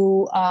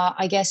to,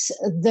 I guess,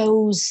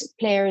 those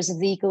players of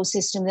the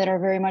ecosystem that are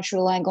very much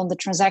relying on the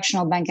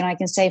transactional bank. And I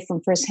can say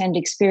from firsthand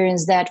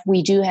experience that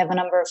we do have a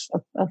number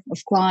of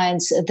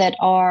clients that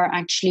are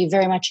actually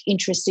very much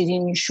interested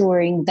in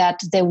ensuring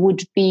that there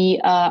would be,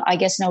 I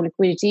guess, no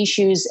liquidity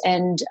issues,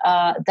 and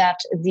that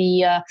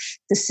the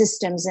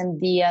systems and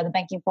the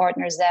banking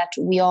partners that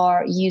we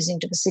are using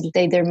to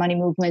facilitate their money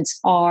movements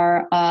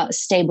are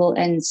stable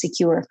and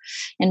secure.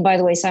 And by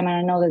the way, Simon,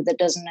 I know that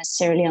doesn't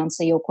necessarily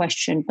answer your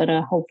question, but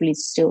hopefully it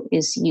still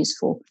is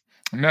useful.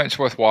 No, it's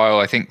worthwhile.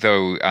 I think,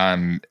 though,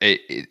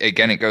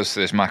 it goes to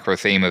this macro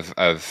theme of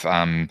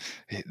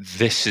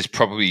this is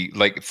probably,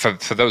 like,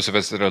 for those of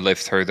us that have lived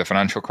through the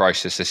financial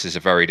crisis, this is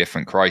a very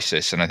different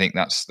crisis, and I think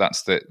that's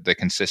the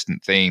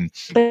consistent theme.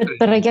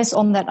 But I guess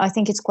on that, I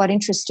think it's quite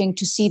interesting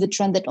to see the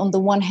trend that on the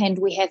one hand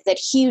we have that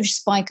huge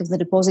spike of the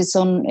deposits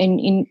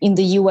in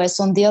the US.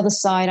 On the other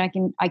side,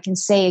 I can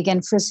say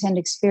again firsthand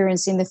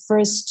experience in the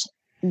first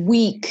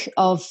week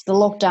of the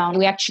lockdown,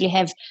 we actually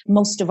have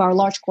most of our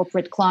large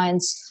corporate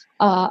clients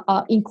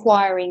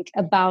inquiring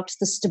about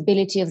the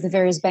stability of the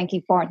various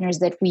banking partners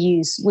that we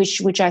use,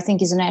 which I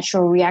think is a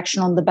natural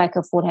reaction on the back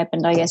of what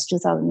happened, I guess,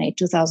 2008,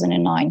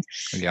 2009.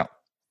 Yeah.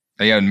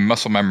 Yeah,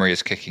 muscle memory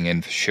is kicking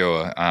in for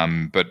sure,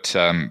 but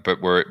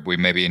we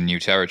may be in new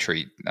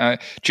territory.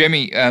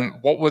 Jamie,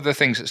 what were the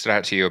things that stood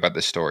out to you about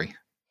this story?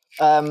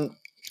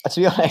 To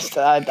be honest,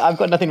 I've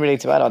got nothing really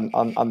to add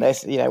on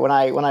this. When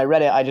I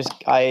read it,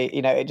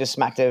 it just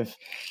smacked of,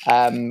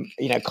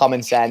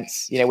 common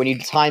sense. When you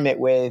time it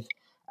with,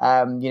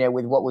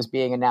 with what was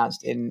being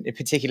announced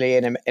particularly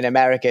in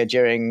America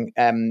during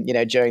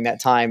that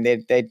time,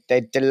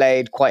 they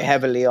delayed quite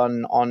heavily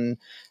on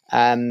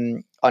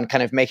kind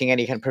of making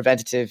any kind of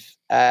preventative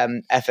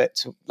effort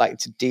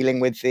to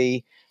dealing with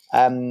the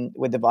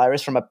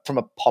virus from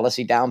a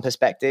policy down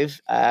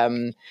perspective.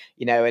 I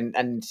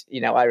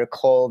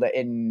recall that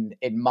in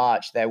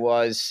March there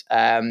was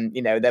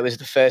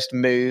the first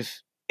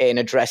move in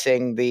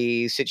addressing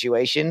the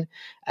situation.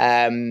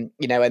 And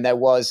there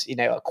was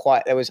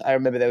I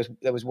remember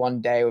there was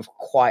one day of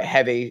quite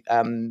heavy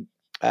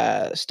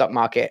stock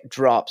market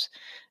drops.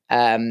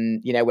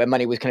 Where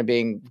money was kind of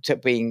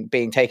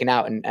being taken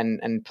out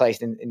and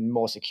placed in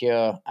more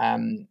secure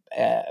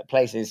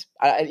places.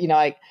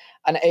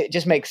 And it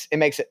just makes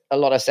a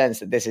lot of sense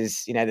that this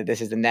is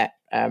the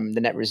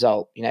net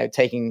result.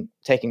 Taking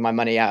my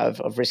money out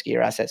of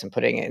riskier assets and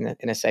putting it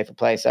in a safer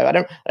place. So I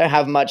don't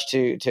have much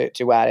to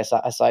add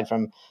aside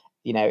from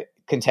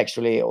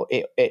contextually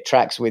it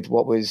tracks with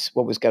what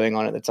was going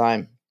on at the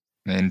time.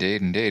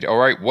 Indeed. All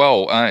right.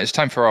 Well, it's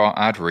time for our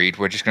ad read.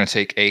 We're just going to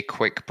take a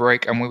quick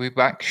break and we'll be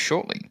back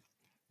shortly.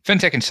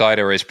 FinTech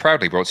Insider is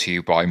proudly brought to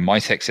you by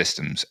Mitek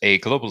Systems, a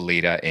global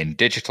leader in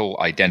digital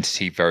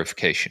identity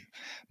verification.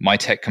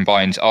 Mitek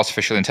combines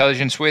artificial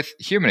intelligence with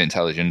human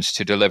intelligence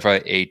to deliver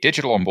a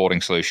digital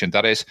onboarding solution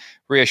that is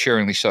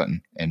reassuringly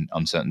certain in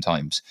uncertain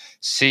times.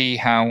 See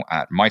how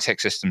at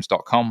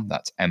miteksystems.com.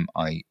 That's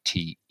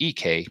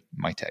MITEK,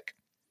 Mitek.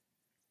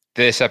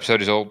 This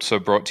episode is also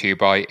brought to you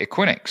by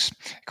Equinix.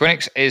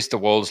 Equinix is the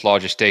world's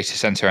largest data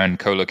center and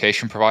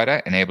co-location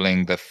provider,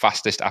 enabling the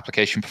fastest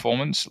application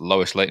performance,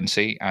 lowest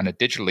latency, and a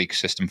digital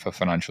ecosystem for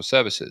financial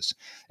services.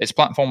 Its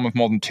platform of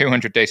more than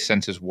 200 data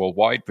centers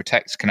worldwide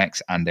protects,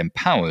 connects, and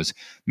empowers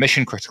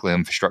mission-critical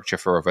infrastructure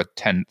for over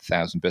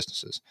 10,000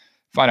 businesses.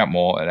 Find out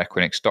more at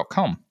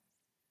equinix.com.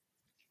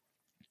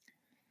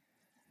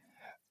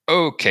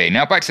 Okay,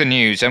 now back to the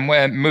news, and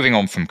we're moving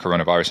on from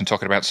coronavirus and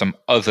talking about some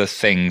other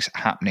things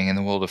happening in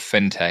the world of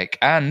fintech.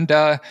 And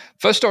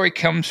first story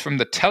comes from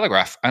The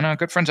Telegraph, and our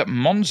good friends at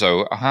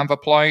Monzo have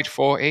applied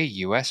for a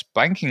US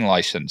banking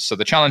license. So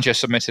the challenger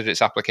submitted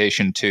its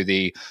application to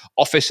the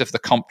Office of the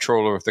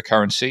Comptroller of the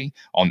Currency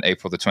on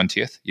April the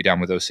 20th. You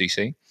down with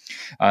OCC?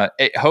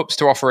 It hopes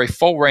to offer a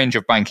full range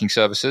of banking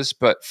services,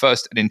 but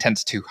first it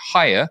intends to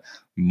hire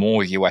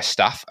more US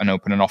staff and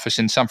open an office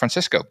in San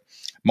Francisco.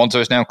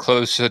 Monzo is now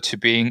closer to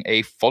being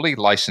a fully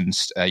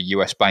licensed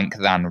US bank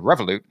than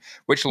Revolut,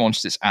 which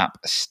launched its app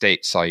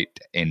stateside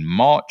in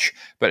March,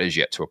 but is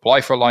yet to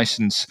apply for a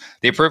license.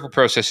 The approval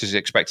process is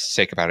expected to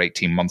take about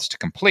 18 months to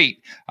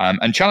complete,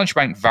 and challenger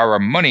bank Vara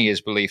Money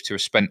is believed to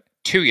have spent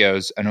 2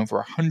 years and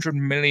over $100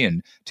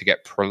 million to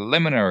get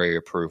preliminary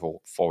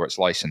approval for its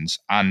license,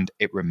 and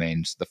it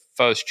remains the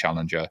first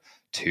challenger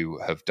to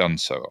have done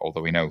so,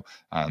 although we know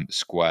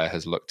Square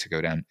has looked to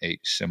go down a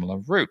similar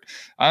route.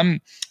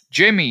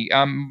 Jamie,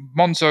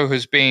 Monzo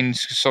has been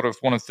sort of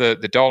one of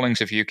the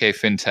darlings of UK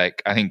fintech.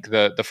 I think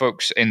the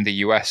folks in the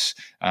US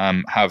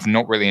have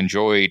not really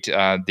enjoyed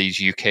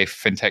these UK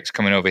fintechs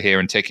coming over here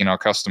and taking our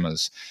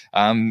customers.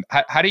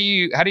 How do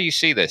you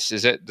see this?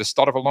 Is it the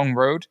start of a long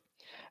road?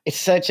 It's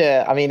such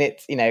a,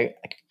 it's,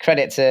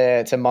 credit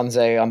to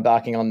Monzo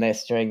embarking on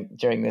this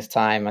during this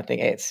time. I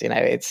think it's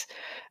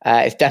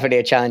definitely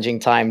a challenging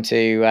time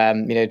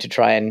to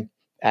try and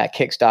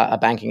kickstart a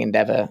banking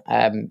endeavor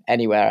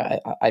anywhere.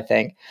 I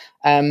think.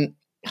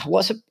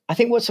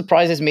 What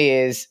surprises me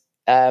is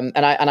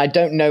and I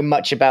don't know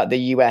much about the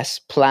US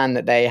plan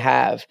that they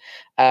have.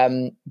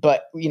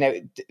 But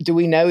do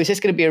we know, is this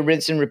going to be a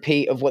rinse and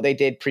repeat of what they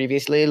did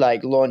previously,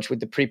 like launch with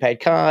the prepaid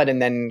card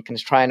and then kind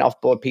of try and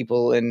offboard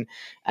people and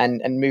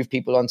move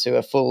people onto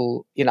a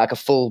full, like a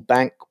full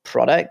bank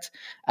product?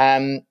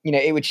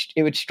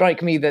 It would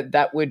strike me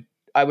that would,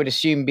 I would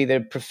assume, be the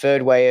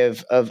preferred way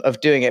of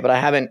doing it. But I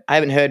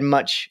haven't heard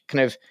much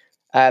kind of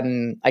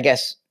I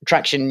guess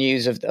traction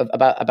news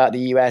about the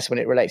US when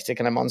it relates to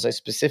kind of Monzo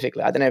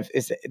specifically. I don't know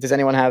does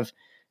anyone have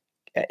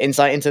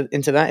insight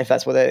into that, if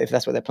that's what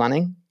they're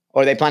planning,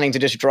 or are they planning to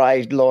just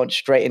dry launch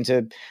straight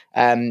into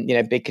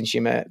big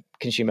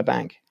consumer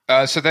bank?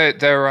 So they're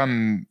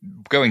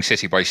going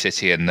city by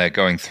city, and they're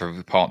going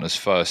through partners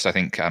first. I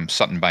think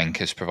Sutton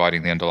Bank is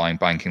providing the underlying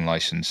banking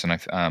license,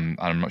 and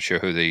I'm not sure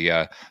who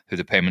the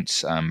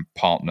payments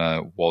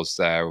partner was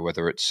there,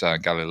 whether it's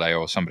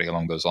Galileo or somebody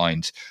along those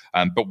lines.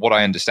 But what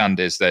I understand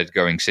is they're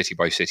going city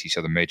by city,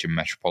 so the major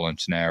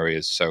metropolitan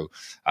areas, so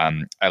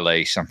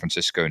LA, San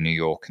Francisco, New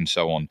York, and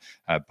so on,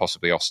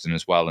 possibly Austin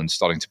as well, and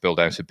starting to build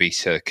out a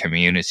beta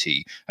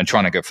community and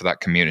trying to go for that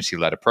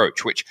community-led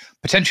approach, which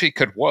potentially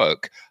could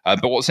work.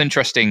 But what's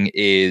interesting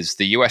is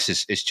the US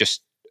is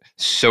just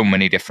so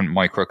many different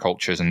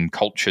microcultures and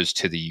cultures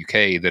to the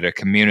UK that a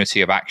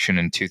community of action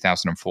in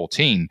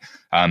 2014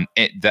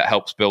 that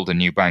helps build a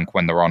new bank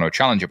when there are no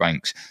challenger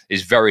banks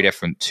is very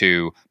different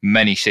to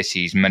many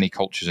cities, many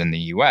cultures in the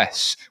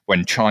US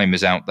when Chime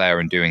is out there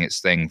and doing its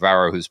thing.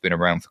 Varo has been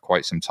around for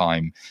quite some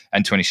time.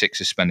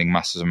 N26 is spending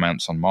massive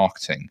amounts on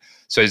marketing.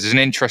 So it's an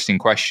interesting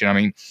question. I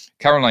mean,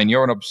 Caroline,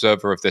 you're an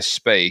observer of this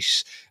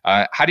space.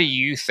 How do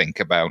you think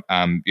about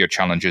your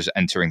challenges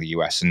entering the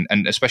US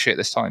and especially at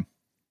this time?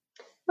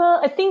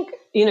 Well, I think,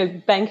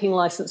 banking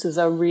licenses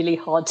are really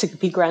hard to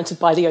be granted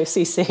by the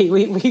OCC.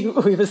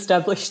 We've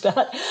established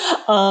that.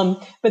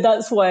 But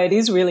that's why it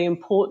is really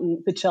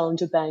important for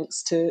challenger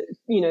banks to,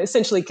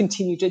 essentially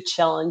continue to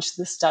challenge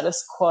the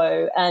status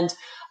quo. And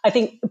I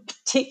think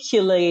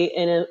particularly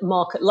in a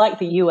market like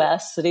the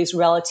US that is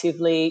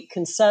relatively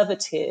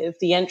conservative,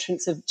 the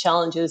entrance of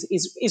challengers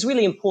is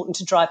really important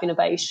to drive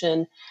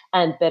innovation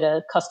and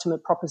better customer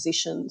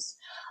propositions.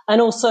 And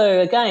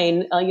also,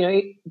 again,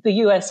 the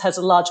US has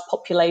a large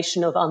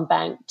population of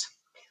unbanked,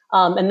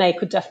 and they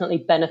could definitely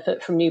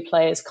benefit from new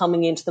players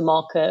coming into the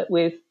market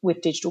with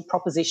digital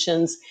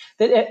propositions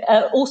that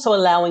are also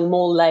allowing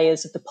more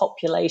layers of the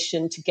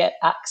population to get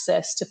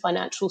access to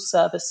financial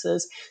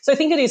services. So I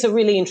think it is a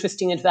really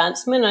interesting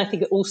advancement. I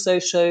think it also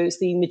shows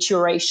the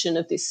maturation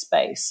of this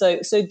space. So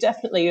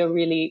definitely a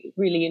really,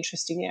 really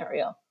interesting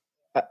area.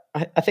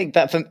 I think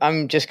that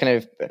I'm just kind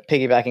of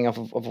piggybacking off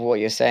of what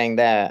you're saying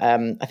there.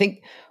 I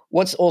think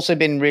what's also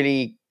been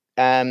really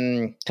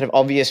kind of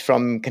obvious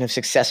from kind of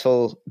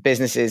successful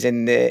businesses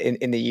in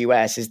the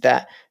US is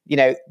that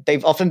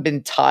they've often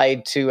been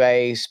tied to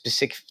a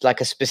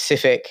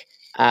specific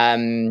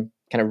kind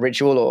of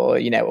ritual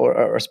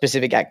or a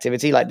specific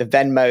activity, like the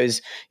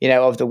Venmos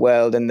of the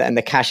world and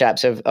the Cash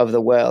Apps of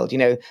the world.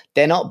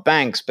 They're not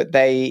banks, but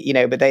they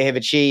have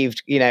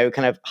achieved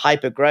kind of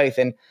hyper growth.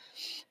 And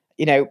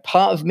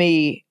part of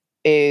me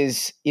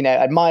is,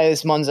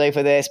 admires Monzo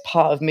for this.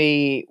 Part of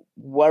me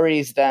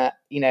worries that,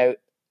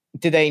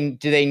 do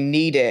they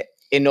need it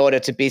in order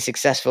to be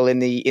successful in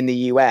the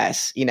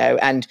US,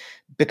 and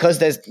because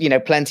there's,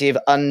 plenty of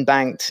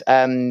unbanked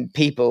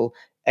people,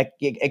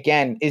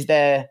 again, is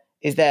there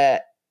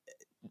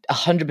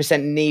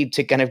 100% need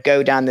to kind of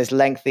go down this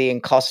lengthy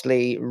and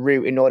costly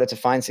route in order to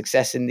find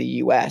success in the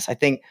US? I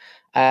think,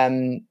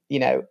 and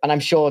I'm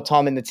sure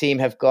Tom and the team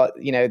have got,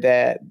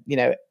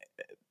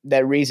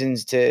 their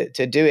reasons to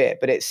do it,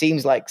 but it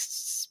seems like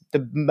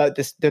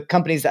the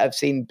companies that have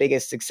seen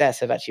biggest success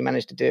have actually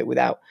managed to do it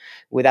without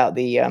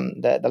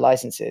the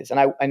licenses. And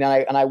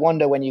I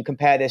wonder, when you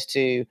compare this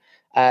to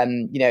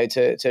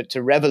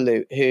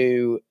Revolut,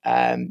 who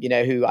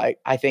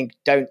I think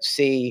don't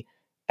see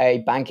a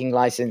banking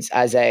license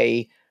as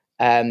as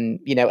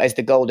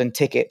the golden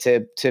ticket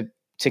to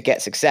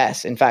get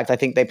success. In fact, I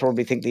think they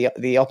probably think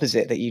the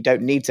opposite, that you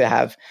don't need to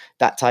have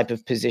that type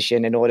of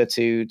position in order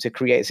to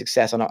create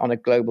success on a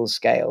global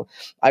scale.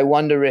 I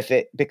wonder if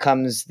it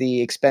becomes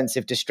the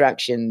expensive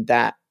distraction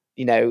that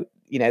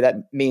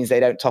that means they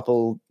don't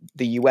topple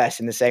the US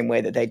in the same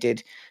way that they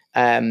did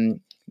the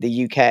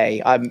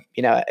UK.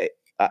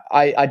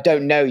 I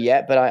don't know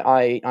yet, but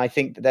I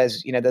think that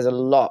there's a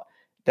lot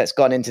that's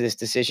gone into this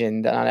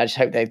decision, and I just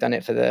hope they've done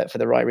it for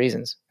the right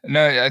reasons.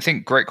 No, I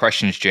think great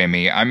questions,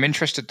 Jamie. I'm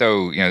interested,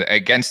 though,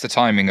 against the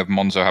timing of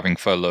Monzo having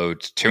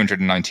furloughed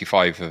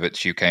 295 of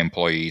its UK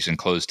employees and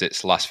closed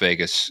its Las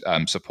Vegas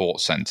support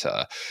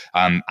center.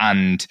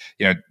 And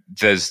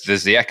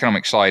there's the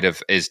economic side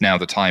of, is now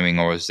the timing,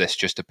 or has this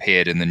just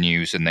appeared in the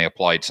news and they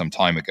applied some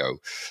time ago?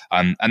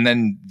 And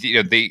then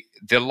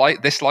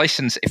this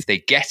license, if they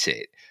get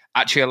it,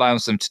 actually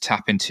allows them to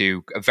tap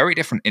into a very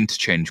different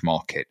interchange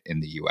market in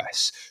the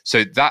US.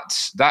 So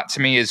that to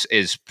me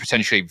is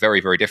potentially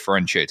very, very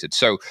differentiated.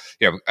 So,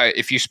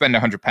 if you spend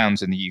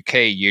 £100 in the UK,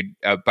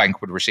 a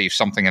bank would receive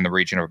something in the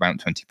region of about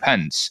 20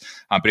 pence.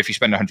 But if you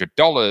spend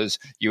 $100,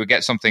 you would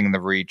get something in the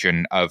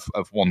region of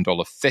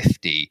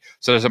 $1.50.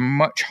 So there's a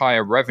much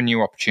higher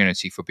revenue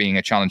opportunity for being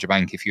a challenger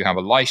bank if you have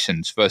a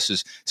license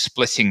versus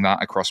splitting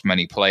that across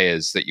many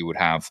players that you would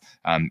have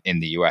in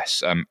the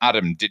US.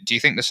 Adam, do you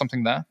think there's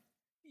something there?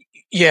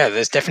 Yeah,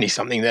 there's definitely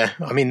something there.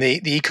 I mean,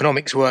 the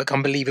economics work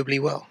unbelievably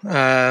well.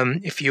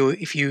 If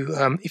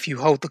you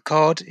hold the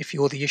card, if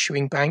you're the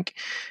issuing bank,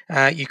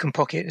 you can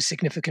pocket a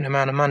significant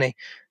amount of money.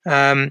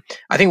 I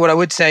think what I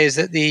would say is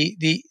that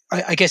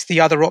I guess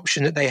the other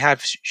option that they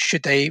have,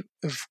 should they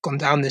have gone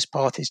down this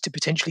path, is to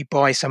potentially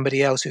buy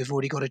somebody else who've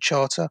already got a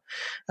charter.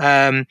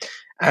 And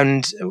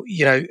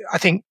I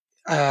think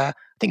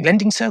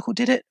Lending Circle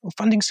did it, or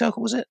Funding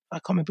Circle was it? I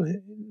can't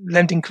remember.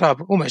 Lending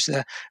Club, almost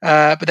there.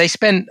 But they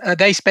spent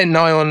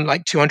nigh on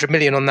like 200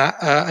 million on that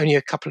only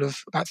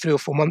about 3 or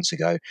 4 months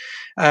ago.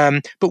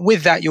 But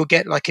with that, you'll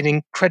get like an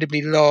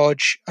incredibly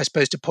large, I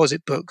suppose,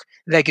 deposit book,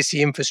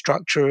 legacy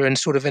infrastructure, and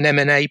sort of an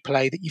M&A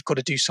play that you've got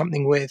to do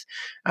something with.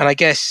 And I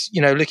guess,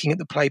 looking at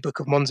the playbook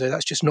of Monzo,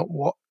 that's just not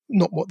what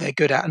they're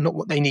good at and not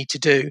what they need to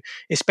do,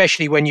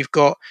 especially when you've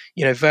got,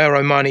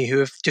 Vero Money, who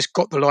have just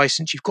got the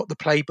license, you've got the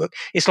playbook.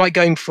 It's like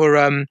going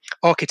for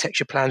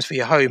architecture plans for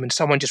your home and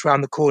someone just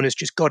round the corner has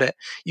just got it.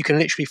 You can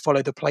literally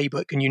follow the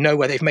playbook and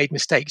where they've made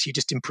mistakes, you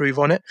just improve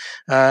on it.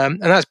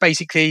 And that's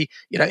basically,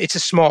 it's a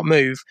smart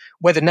move.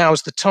 Whether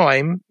now's the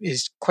time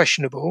is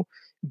questionable.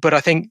 But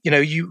I think,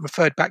 you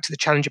referred back to the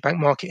challenger bank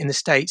market in the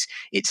States.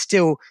 It's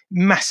still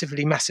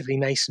massively, massively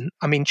nascent.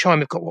 I mean, Chime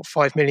have got,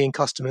 5 million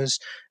customers.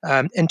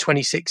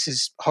 N26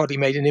 has hardly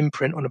made an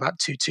imprint on about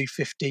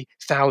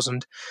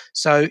 250,000.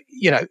 So,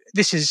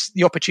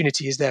 the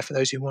opportunity is there for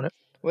those who want it.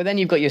 Well, then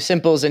you've got your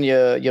Simples and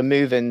your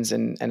Move-ins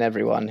and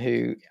everyone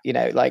who,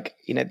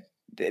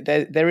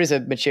 there is a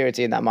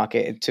maturity in that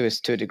market to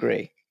a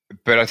degree.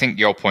 But I think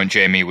your point,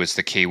 Jamie, was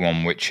the key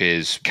one, which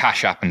is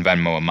Cash App and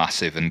Venmo are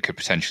massive and could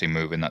potentially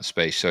move in that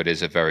space. So it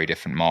is a very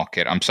different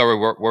market. I'm sorry,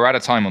 we're out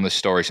of time on this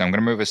story, so I'm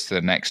going to move us to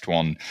the next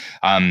one.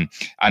 And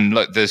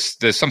look, there's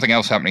something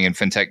else happening in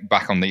fintech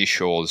back on these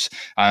shores.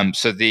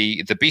 So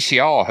the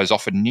BCR has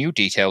offered new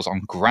details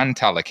on grant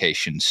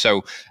allocations.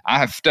 So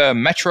after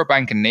Metro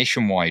Bank and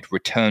Nationwide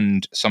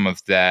returned some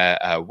of their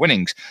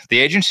winnings, the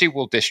agency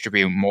will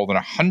distribute more than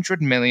 £100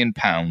 million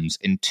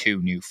in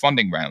 2 new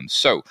funding rounds.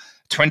 So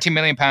 £20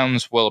 million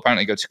will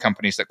apparently go to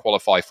companies that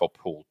qualify for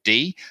Pool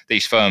D.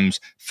 These firms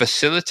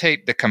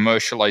facilitate the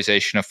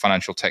commercialization of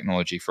financial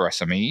technology for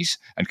SMEs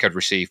and could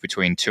receive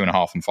between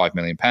 £2.5 and £5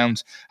 million.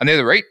 And the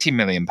other £80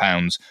 million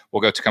will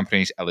go to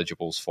companies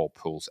eligible for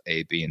Pools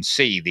A, B, and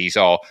C. These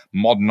are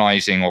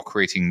modernizing or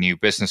creating new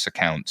business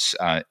accounts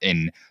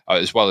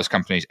as well as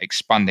companies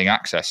expanding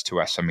access to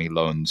SME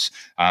loans.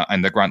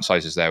 And the grant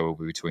sizes there will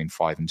be between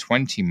 5 and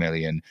 20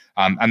 million.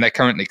 And they're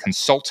currently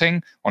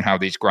consulting on how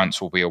these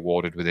grants will be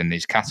awarded within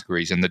these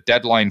categories. And the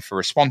deadline for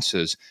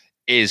responses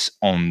is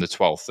on the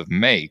 12th of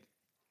May.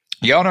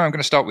 Jana, I'm going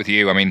to start with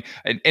you. I mean,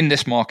 in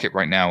this market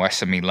right now,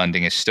 SME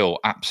lending is still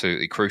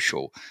absolutely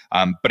crucial.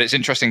 But it's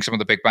interesting, some of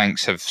the big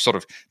banks have sort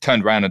of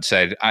turned around and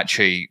said,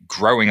 actually,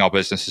 growing our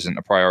business isn't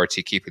a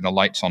priority. Keeping the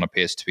lights on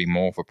appears to be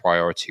more of a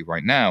priority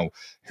right now.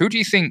 Who do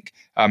you think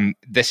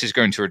this is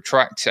going to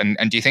attract? And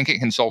do you think it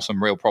can solve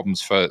some real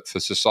problems for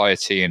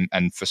society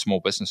and for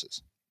small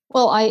businesses?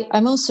 Well, I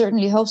most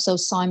certainly hope so,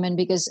 Simon,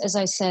 because as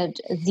I said,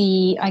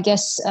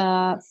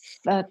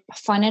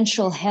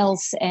 financial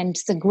health and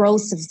the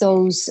growth of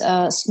those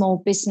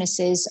small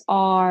businesses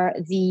are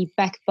the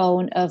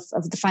backbone of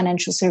the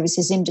financial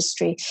services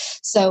industry.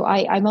 So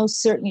I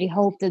most certainly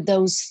hope that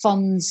those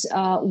funds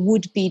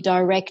would be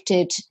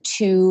directed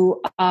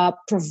to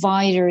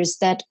providers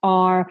that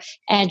are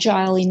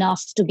agile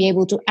enough to be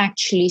able to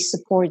actually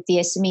support the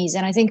SMEs.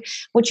 And I think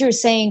what you're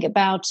saying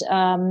about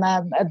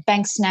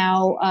banks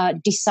now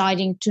deciding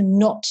to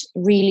not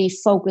really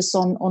focus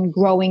on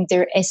growing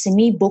their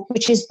SME book,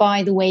 which is,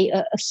 by the way,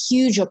 a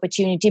huge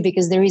opportunity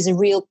because there is a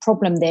real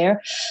problem there,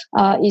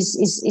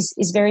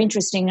 is very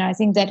interesting. And I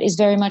think that is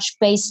very much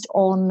based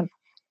on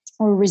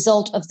a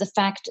result of the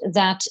fact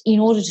that in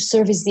order to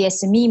service the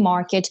SME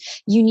market,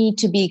 you need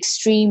to be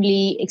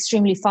extremely,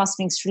 extremely fast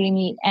and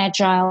extremely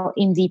agile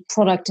in the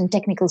product and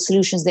technical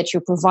solutions that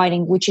you're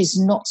providing, which is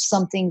not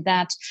something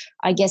that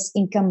I guess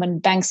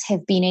incumbent banks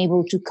have been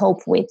able to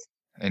cope with.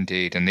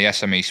 Indeed. And the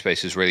SME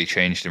space has really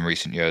changed in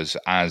recent years,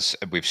 as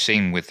we've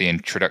seen with the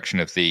introduction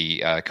of the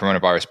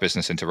coronavirus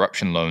business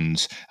interruption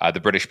loans. The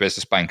British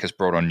Business Bank has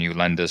brought on new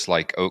lenders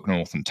like Oak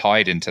North and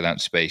Tide into that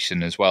space.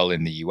 And as well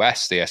in the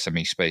US, the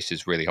SME space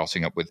is really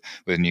hotting up with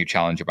new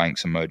challenger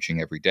banks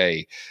emerging every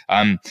day.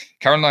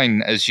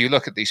 Caroline, as you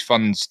look at these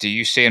funds, do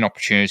you see an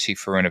opportunity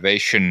for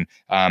innovation?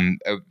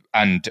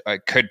 And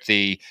could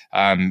the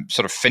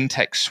sort of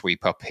fintech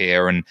sweep up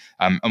here? And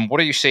what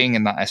are you seeing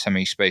in that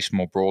SME space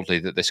more broadly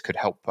that this could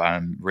help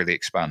really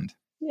expand?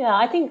 Yeah,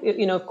 I think,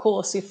 of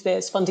course, if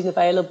there's funding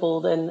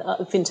available, then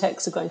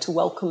fintechs are going to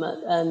welcome it,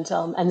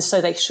 and so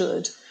they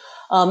should.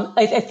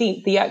 I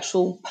think the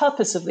actual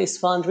purpose of this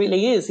fund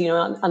really is,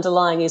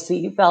 underlying is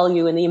the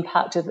value and the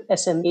impact of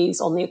SMEs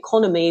on the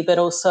economy, but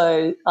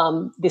also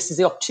this is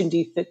the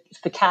opportunity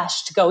for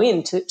cash to go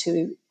in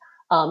to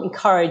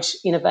encourage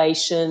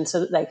innovation so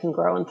that they can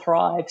grow and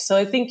thrive. So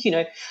I think,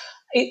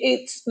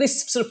 it's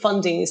this sort of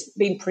funding has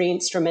been pretty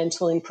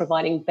instrumental in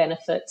providing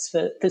benefits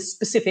for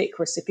specific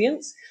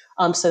recipients,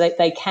 so that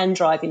they can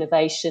drive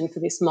innovation for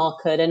this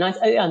market. And I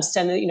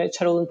understand that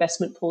total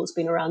investment pool has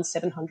been around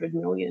 £700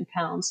 million,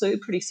 so a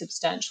pretty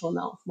substantial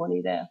amount of money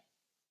there.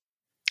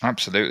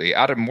 Absolutely.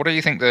 Adam, what do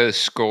you think the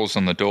scores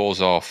on the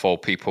doors are for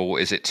people?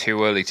 Is it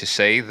too early to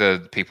say?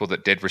 The people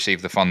that did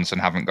receive the funds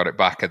and haven't got it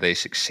back, are they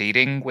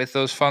succeeding with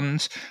those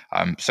funds?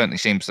 Certainly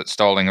seems that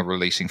Starling are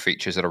releasing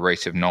features at a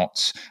rate of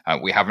knots.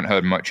 We haven't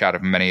heard much out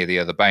of many of the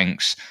other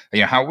banks.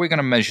 How are we going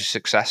to measure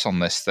success on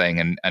this thing?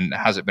 And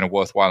has it been a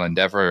worthwhile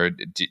endeavor,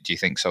 do you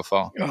think, so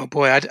far? Oh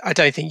boy, I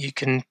don't think you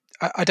can.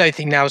 I don't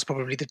think now is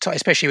probably the time,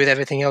 especially with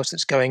everything else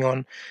that's going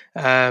on.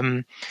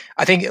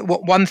 I think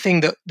one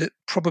thing that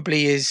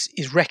probably is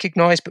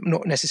recognised but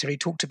not necessarily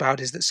talked about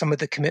is that some of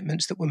the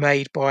commitments that were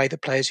made by the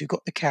players who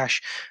got the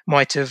cash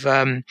might have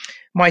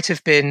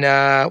been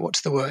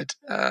what's the word?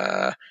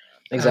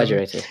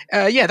 Exaggerated.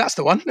 Yeah, that's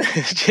the one.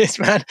 Cheers,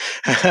 man.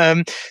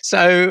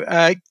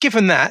 So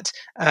given that,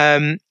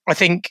 I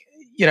think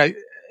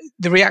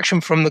the reaction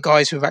from the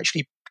guys who have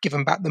actually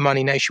given back the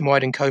money,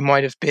 Nationwide and Co,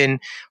 might have been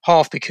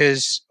half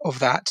because of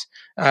that,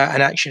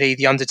 and actually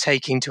the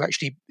undertaking to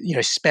actually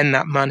spend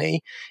that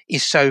money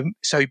is so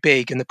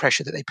big, and the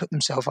pressure that they put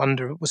themselves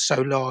under was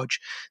so large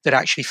that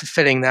actually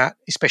fulfilling that,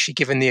 especially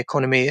given the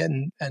economy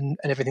and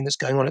everything that's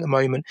going on at the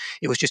moment,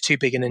 it was just too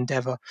big an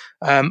endeavour.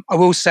 I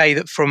will say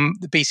that from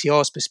the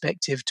BCR's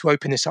perspective, to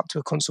open this up to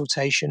a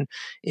consultation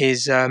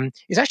is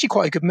actually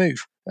quite a good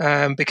move.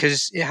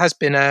 Because it has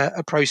been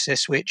a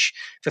process which,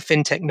 for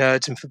fintech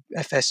nerds and for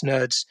FS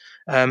nerds,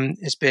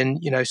 has been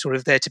sort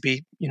of there to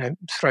be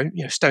thrown,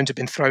 stones have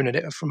been thrown at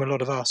it from a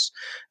lot of us.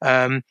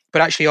 But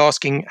actually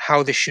asking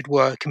how this should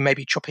work and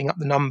maybe chopping up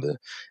the number,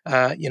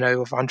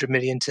 of 100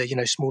 million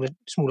to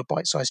smaller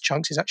bite-sized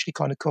chunks is actually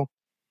kind of cool.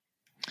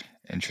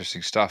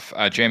 Interesting stuff.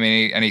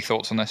 Jamie, any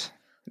thoughts on this?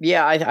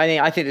 Yeah,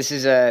 I think this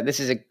is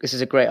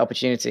a great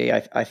opportunity.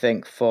 I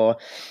think for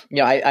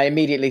I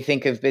immediately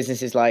think of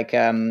businesses like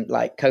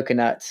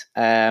Coconut,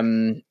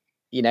 fat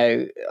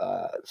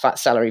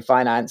salary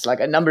finance, like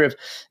a number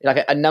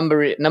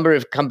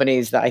of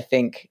companies that I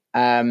think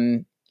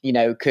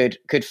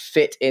could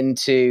fit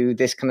into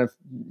this kind of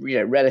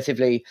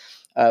relatively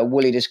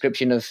woolly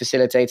description of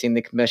facilitating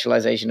the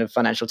commercialization of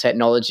financial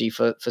technology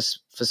for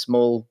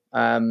small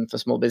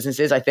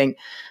businesses. I think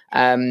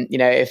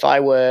if I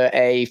were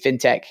a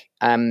fintech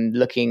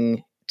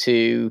looking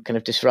to kind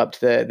of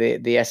disrupt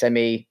the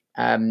SME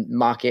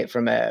market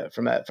from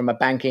a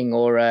banking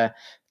or a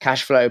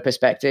cash flow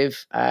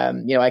perspective, I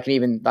can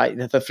even like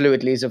the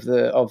Fluidlys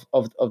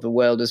of the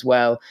world as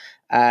well.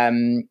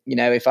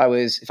 If I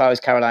was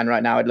Caroline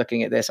right now, I'd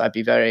looking at this, I'd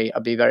be very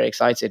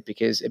excited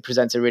because it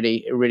presents a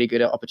really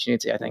good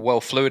opportunity, I think. Well,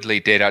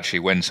 Fluidly did actually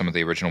win some of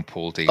the original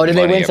pool deals. Oh, did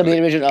they win some of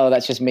the original? Oh,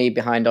 that's just me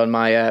behind on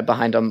my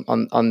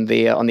on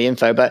the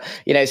info. But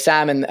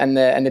Sam and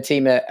the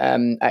team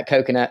at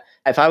Coconut.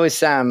 If I was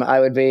Sam, I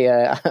would be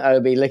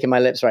licking my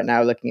lips right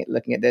now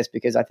looking at this,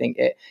 because I think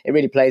it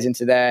really plays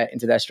into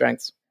their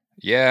strengths.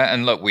 Yeah,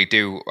 and look, we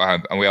do,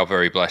 and we are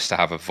very blessed to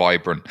have a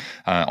vibrant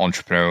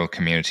entrepreneurial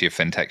community of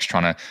fintechs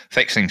trying to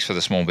fix things for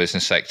the small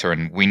business sector,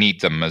 and we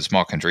need them. As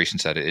Mark Andreessen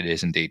said, it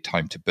is indeed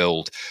time to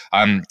build.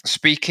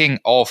 Speaking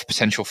of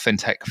potential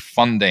fintech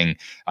funding,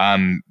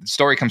 the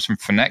story comes from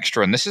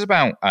Finextra, and this is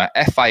about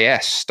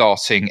FIS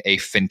starting a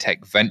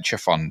fintech venture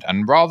fund.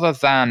 And rather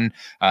than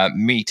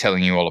me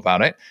telling you all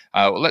about it,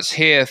 let's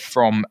hear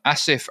from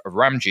Asif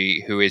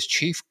Ramji, who is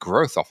Chief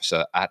Growth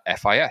Officer at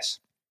FIS.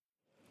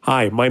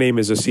 Hi, my name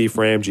is Asif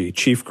Ramji,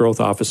 Chief Growth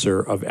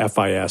Officer of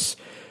FIS.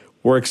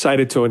 We're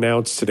excited to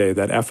announce today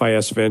that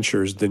FIS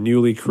Ventures, the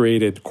newly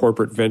created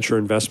corporate venture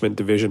investment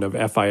division of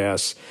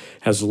FIS,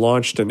 has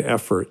launched an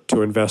effort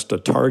to invest a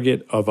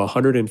target of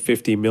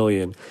 $150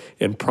 million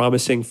in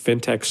promising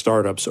fintech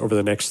startups over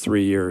the next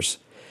 3 years.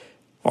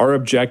 Our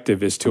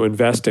objective is to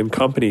invest in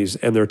companies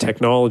and their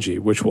technology,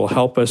 which will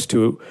help us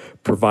to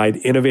provide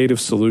innovative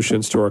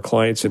solutions to our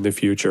clients in the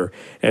future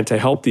and to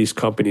help these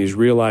companies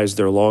realize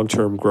their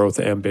long-term growth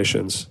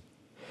ambitions.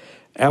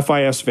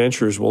 FIS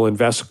Ventures will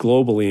invest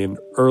globally in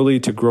early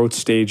to growth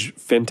stage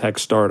fintech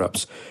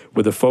startups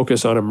with a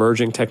focus on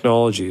emerging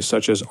technologies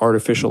such as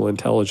artificial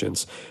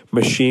intelligence,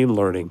 machine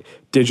learning,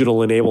 digital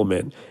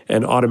enablement,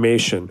 and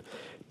automation,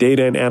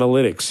 data and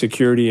analytics,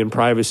 security and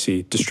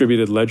privacy,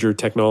 distributed ledger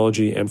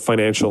technology, and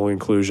financial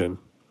inclusion.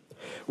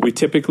 We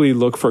typically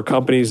look for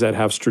companies that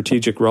have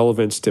strategic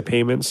relevance to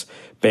payments,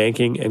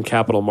 banking, and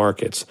capital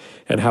markets,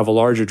 and have a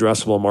large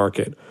addressable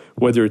market,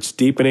 whether it's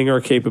deepening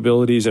our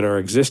capabilities in our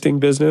existing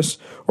business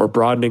or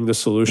broadening the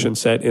solution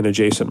set in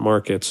adjacent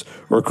markets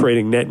or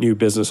creating net new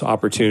business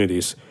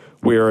opportunities.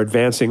 We are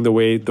advancing the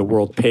way the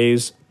world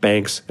pays,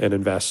 banks, and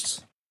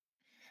invests.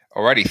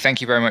 Alrighty,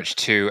 thank you very much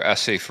to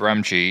Asif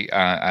Ramji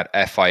at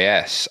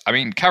FIS. I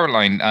mean,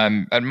 Caroline,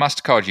 at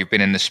MasterCard, you've been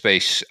in the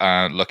space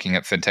looking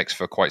at fintechs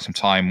for quite some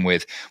time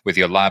with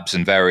your labs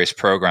and various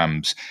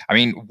programs. I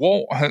mean,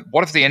 what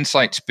have the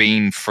insights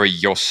been for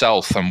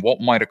yourself, and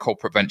what might a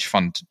corporate venture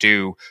fund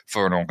do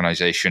for an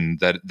organization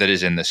that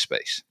is in this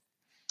space?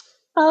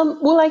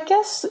 Well, I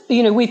guess,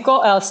 we've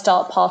got our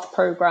Start Path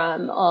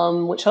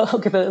program, which I'll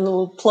give a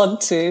little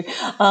plug to,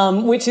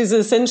 which is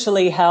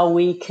essentially how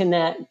we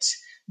connect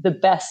the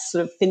best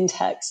sort of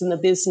fintechs in the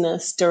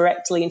business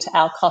directly into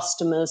our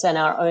customers and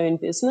our own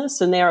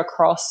business. And they're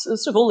across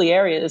sort of all the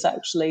areas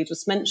actually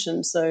just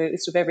mentioned. So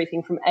it's sort of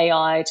everything from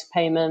AI to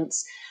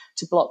payments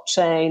to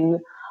blockchain,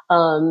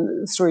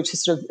 through to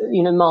sort of,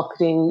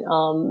 marketing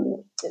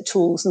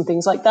tools and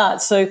things like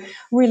that. So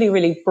really,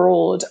 really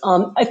broad.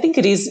 I think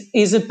it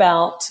is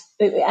about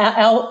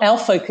our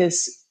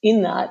focus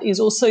in that is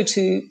also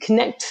to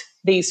connect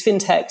these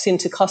fintechs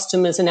into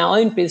customers in our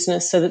own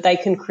business so that they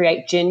can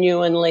create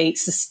genuinely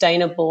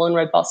sustainable and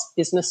robust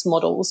business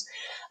models.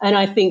 And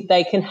I think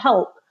they can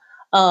help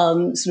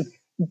sort of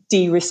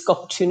de-risk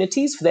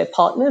opportunities for their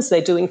partners. They're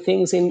doing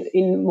things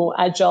in more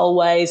agile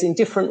ways, in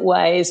different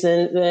ways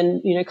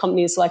than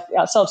companies like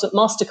ourselves at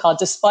MasterCard,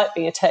 despite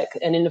being a tech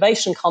and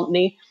innovation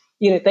company,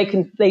 they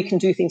can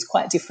do things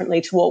quite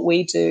differently to what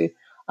we do.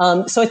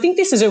 So I think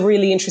this is a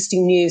really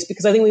interesting news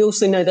because I think we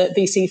also know that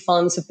VC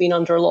funds have been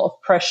under a lot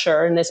of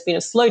pressure and there's been a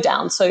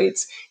slowdown. So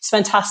it's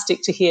fantastic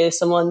to hear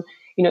someone,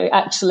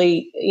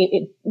 actually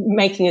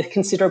making a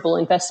considerable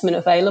investment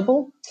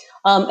available.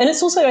 And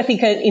it's also, I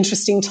think, an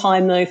interesting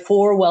time, though,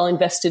 for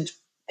well-invested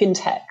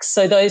fintechs.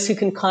 So those who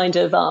can kind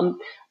of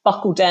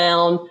buckle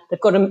down,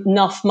 they've got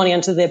enough money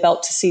under their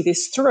belt to see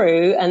this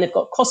through, and they've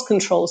got cost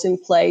controls in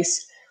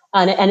place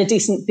and a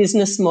decent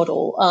business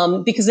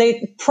model, because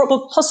they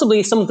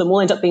possibly some of them will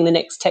end up being the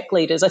next tech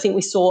leaders. I think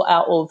we saw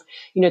out of,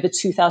 the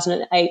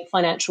 2008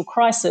 financial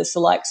crisis,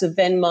 the likes of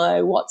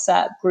Venmo,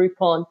 WhatsApp,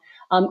 Groupon,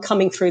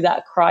 coming through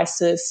that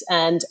crisis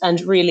and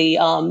really,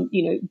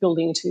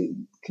 building into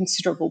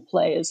considerable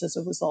players as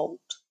a result.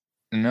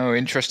 No,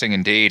 interesting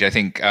indeed. I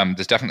think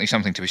there's definitely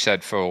something to be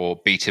said for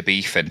B2B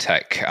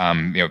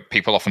fintech.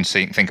 People often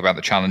think about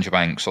the challenger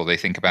banks, or they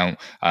think about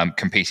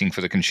competing for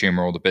the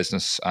consumer or the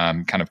business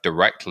kind of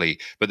directly,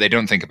 but they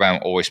don't think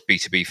about always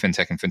B2B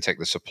fintech and fintech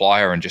the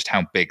supplier and just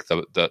how big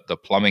the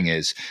plumbing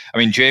is. I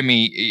mean,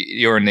 Jamie,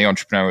 you're in the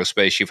entrepreneurial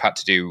space. You've had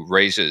to do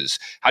raises.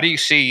 How do you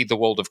see the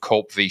world of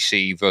corp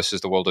VC versus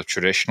the world of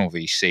traditional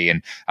VC,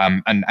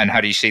 and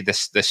how do you see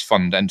this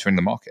fund entering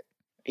the market?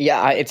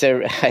 Yeah, it's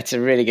a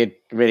really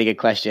good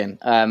question.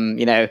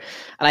 And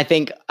I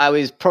think I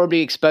was probably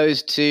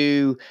exposed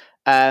to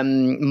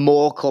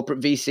more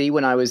corporate VC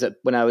when I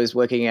was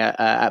working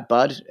at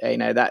Bud.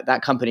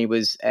 That company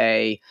was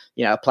a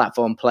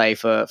platform play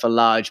for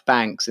large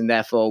banks, and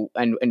therefore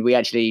and we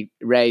actually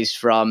raised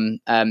from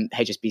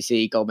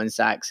HSBC, Goldman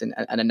Sachs, and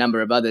a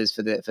number of others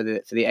for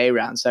the A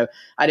round. So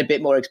I had a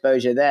bit more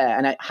exposure there,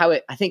 and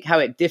I think how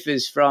it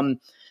differs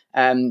from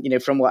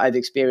from what I've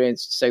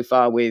experienced so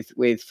far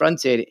with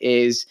Fronted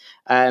is,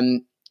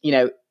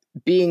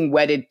 being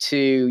wedded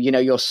to,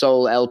 your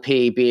sole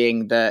LP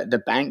being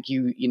the bank,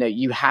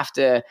 you have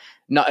to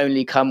not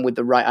only come with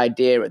the right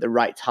idea at the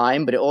right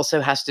time, but it also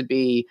has to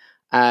be,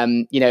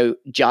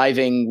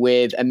 jiving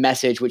with a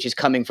message which is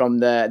coming from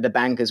the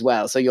bank as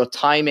well. So your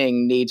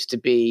timing needs to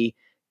be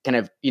kind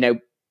of,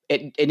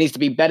 it needs to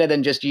be better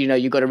than just,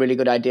 you got a really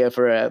good idea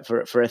for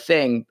a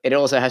thing. It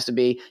also has to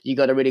be, you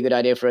got a really good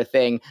idea for a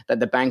thing that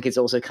the bank is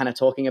also kind of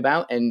talking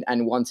about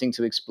and wanting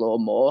to explore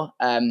more.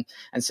 And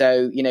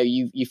so,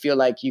 you feel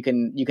like you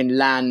can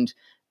land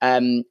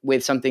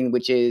with something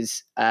which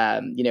is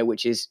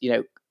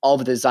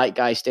of the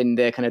zeitgeist in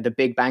the kind of the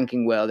big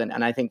banking world.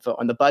 And I think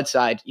on the Bud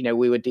side,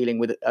 we were dealing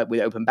with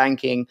open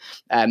banking,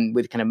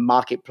 with kind of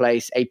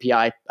marketplace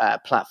API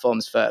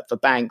platforms for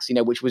banks,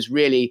 which was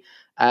really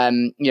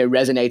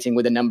resonating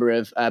with a number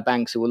of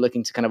banks who were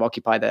looking to kind of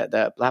occupy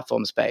the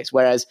platform space.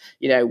 Whereas,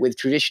 with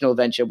traditional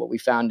venture, what we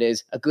found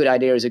is a good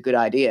idea is a good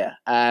idea.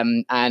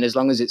 And as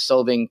long as it's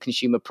solving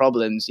consumer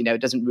problems,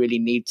 it doesn't really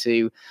need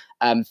to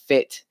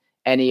fit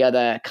any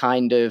other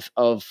kind of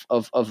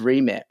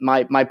remit.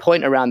 My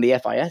point around the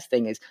FIS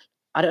thing is,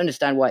 I don't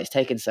understand why it's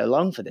taken so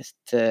long for this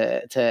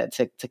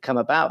to come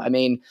about. I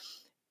mean,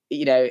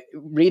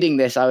 reading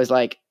this, I was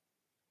like,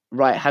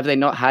 right, have they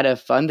not had a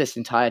fund this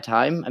entire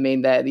time? I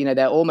mean,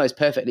 they're almost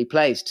perfectly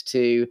placed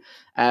to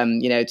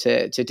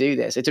do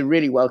this. It's a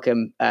really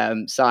welcome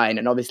sign,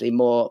 and obviously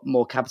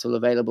more capital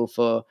available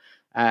for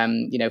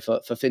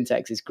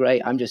fintechs is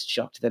great. I'm just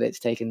shocked that it's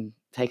taken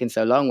taken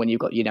so long when you've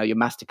got, your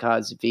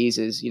MasterCards,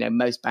 Visas,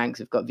 most banks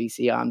have got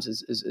VC arms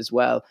as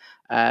well.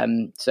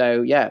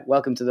 So yeah,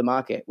 welcome to the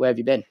market. Where have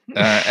you been?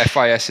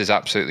 FIS is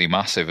absolutely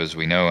massive, as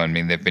we know. I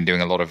mean, they've been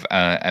doing a lot of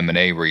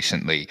M&A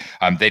recently.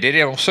 They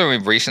did also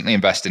recently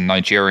invest in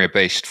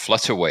Nigeria-based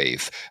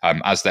Flutterwave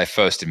as their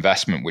first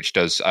investment, which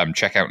does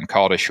checkout and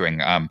card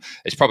issuing.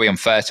 It's probably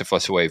unfair to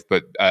Flutterwave,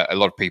 but a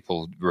lot of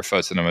people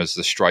refer to them as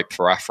the Stripe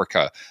for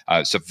Africa.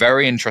 It's a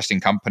very interesting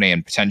company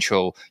and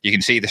potential. You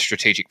can see the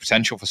strategic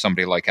potential for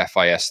somebody like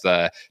FIS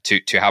there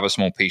to have a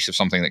small piece of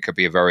something that could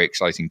be a very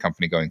exciting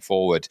company going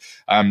forward.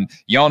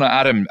 Jana,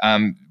 Adam,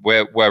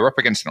 we're up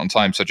against it on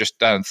time, so just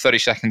 30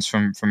 seconds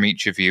from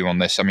each of you on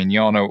this. I mean,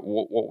 Jana,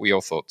 what were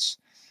your thoughts?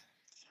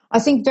 I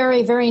think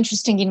very, very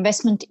interesting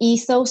investment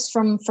ethos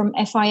from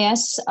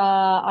FIS.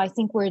 I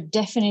think we're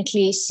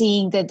definitely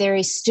seeing that there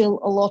is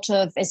still a lot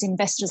of, as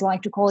investors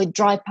like to call it,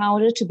 dry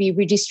powder to be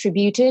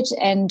redistributed.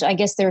 And I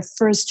guess their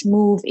first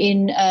move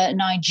in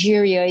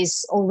Nigeria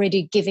is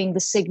already giving the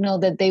signal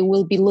that they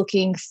will be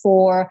looking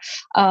for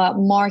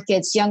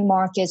markets, young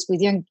markets with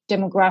young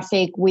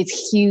demographic, with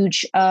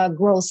huge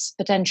growth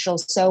potential.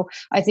 So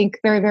I think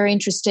very, very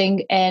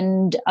interesting,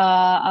 and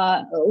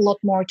a lot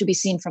more to be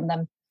seen from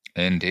them.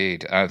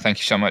 Indeed. Thank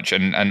you so much.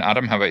 And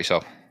Adam, how about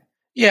yourself?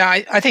 Yeah,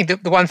 I think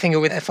the one thing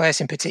with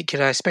FIS in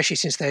particular, especially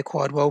since they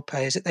acquired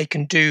WorldPay, is that they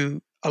can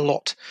do a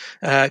lot.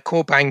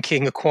 Core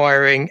banking,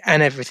 acquiring,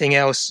 and everything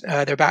else.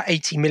 They're about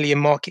 80 million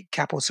market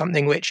cap or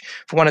something, which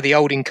for one of the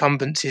old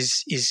incumbents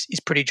is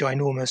pretty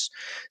ginormous.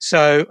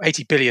 So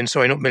 80 billion,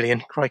 sorry, not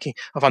million. Crikey,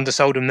 I've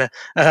undersold them there.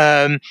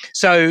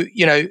 So,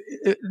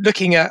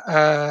 looking at,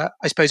 I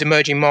suppose,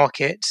 emerging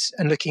markets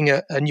and looking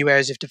at new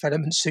areas of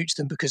development suits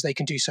them because they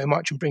can do so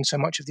much and bring so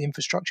much of the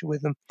infrastructure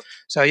with them.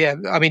 So, yeah,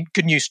 I mean,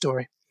 good news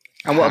story.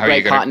 And what a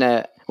great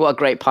partner! What a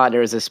great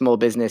partner as a small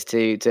business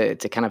to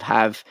kind of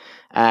have,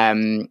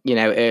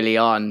 early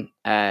on,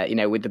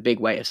 with the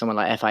big weight of someone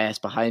like FIS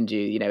behind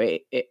you.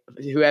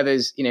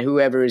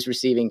 Whoever is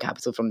receiving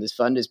capital from this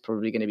fund is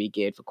probably going to be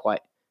geared for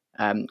quite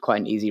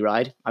an easy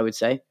ride, I would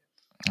say.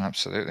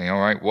 Absolutely.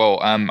 All right. Well,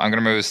 I'm going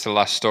to move us to the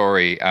last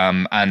story,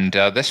 and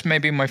this may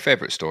be my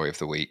favorite story of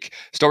the week.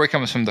 Story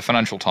comes from the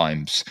Financial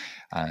Times.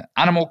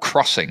 Animal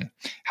Crossing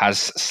has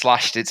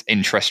slashed its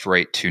interest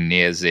rate to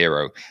near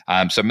zero.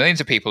 So millions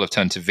of people have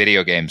turned to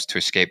video games to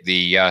escape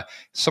the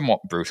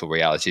somewhat brutal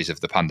realities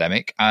of the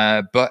pandemic.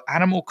 But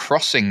Animal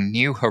Crossing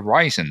New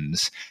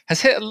Horizons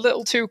has hit a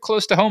little too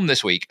close to home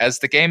this week as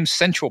the game's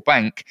central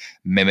bank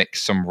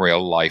mimics some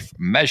real-life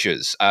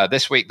measures.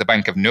 This week, the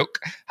Bank of Nook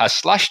has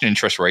slashed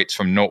interest rates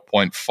from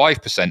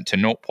 0.5% to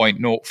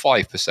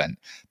 0.05%.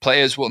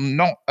 Players will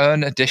not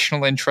earn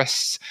additional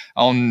interests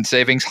on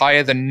savings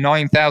higher than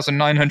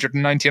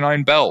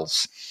 9,999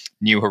 bells,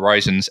 New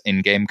Horizons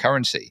in-game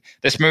currency.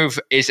 This move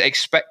is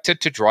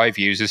expected to drive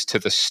users to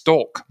the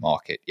Stalk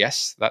market.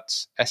 Yes,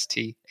 that's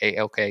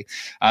STALK,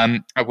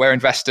 where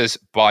investors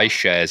buy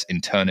shares in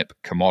turnip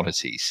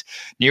commodities.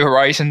 New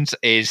Horizons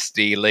is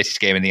the latest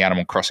game in the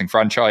Animal Crossing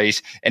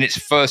franchise. In its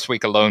first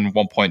week alone,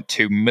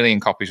 1.2 million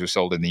copies were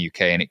sold in the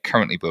UK, and it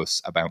currently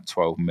boasts about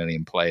 12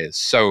 million players.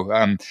 So,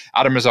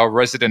 Adam, as our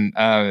resident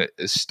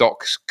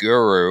stocks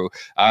guru,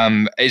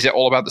 is it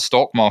all about the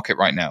stock market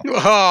right now?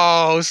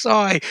 Oh,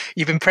 sorry.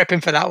 You've been prepping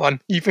for that one.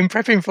 You've been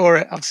prepping for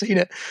it. I've seen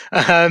it.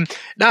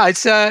 No,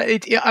 it's.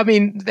 I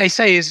mean, they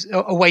say is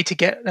a way to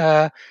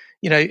get.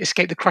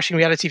 Escape the crushing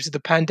realities of the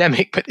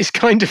pandemic, but this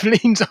kind of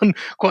leans on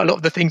quite a lot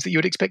of the things that you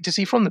would expect to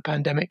see from the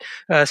pandemic,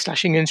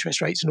 slashing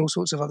interest rates and all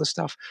sorts of other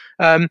stuff.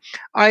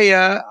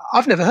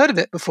 I've never heard of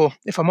it before,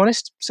 if I'm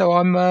honest. So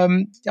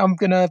I'm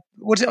gonna.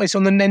 What is it? It's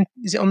on the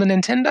Is it on the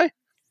Nintendo?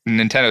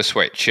 Nintendo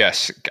Switch,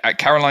 yes.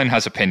 Caroline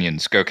has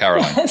opinions. Go,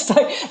 Caroline.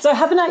 So I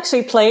haven't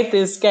actually played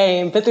this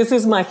game, but this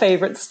is my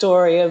favorite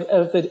story of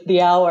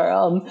the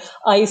hour.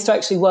 I used to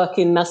actually work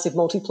in massive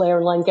multiplayer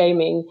online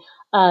gaming,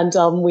 and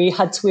we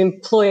had to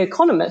employ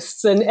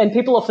economists, and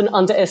people often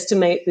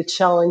underestimate the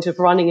challenge of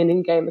running an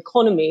in-game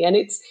economy, and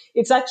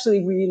it's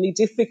actually really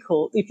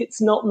difficult if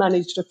it's not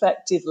managed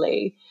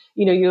effectively.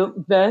 Your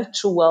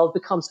virtual world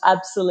becomes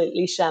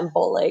absolutely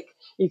shambolic.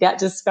 You get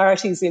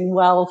disparities in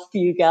wealth.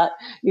 You get,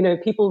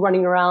 people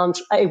running around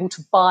able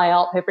to buy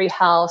up every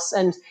house,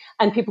 and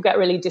people get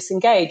really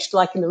disengaged,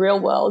 like in the real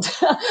world.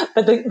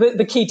 But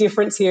the key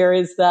difference here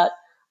is that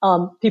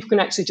people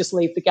can actually just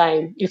leave the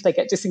game if they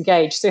get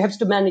disengaged. So you have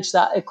to manage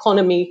that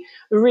economy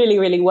really,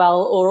 really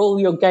well, or all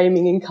your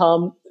gaming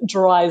income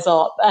dries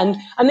up. And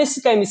this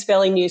game is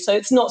fairly new, so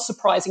it's not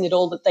surprising at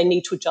all that they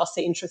need to adjust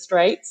their interest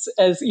rates.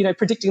 As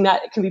predicting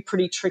that, it can be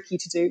pretty tricky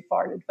to do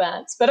far in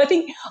advance. But I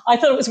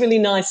thought it was really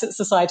nice that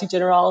Societe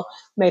Generale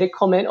made a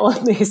comment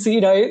on this.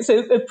 It's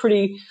a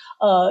pretty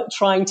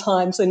trying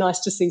time, so nice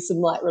to see some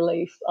light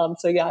relief.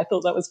 So yeah, I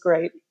thought that was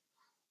great.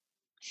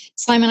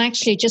 Simon,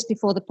 actually, just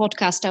before the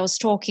podcast, I was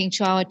talking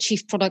to our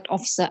Chief Product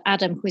Officer,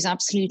 Adam, who is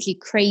absolutely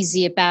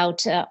crazy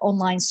about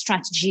online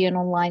strategy and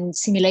online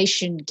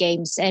simulation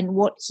games. And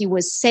what he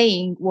was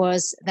saying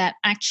was that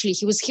actually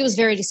he was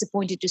very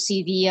disappointed to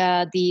see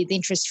the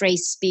interest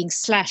rates being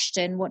slashed.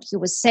 And what he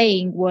was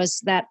saying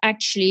was that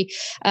actually,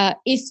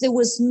 if there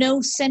was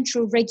no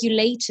central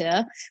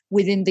regulator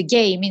within the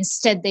game,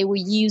 instead they were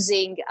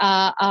using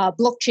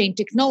blockchain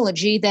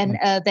technology, then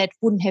that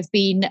wouldn't have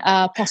been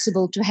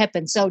possible to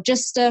happen. So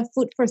just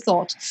food for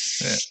thought.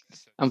 Yeah.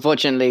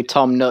 Unfortunately,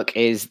 Tom Nook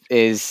is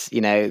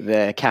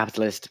the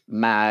capitalist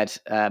mad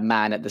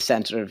man at the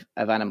center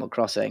of Animal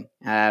Crossing,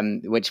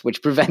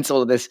 which prevents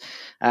all of this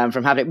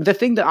from happening. The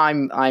thing that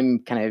I'm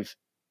kind of,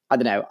 I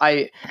don't know,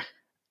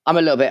 I'm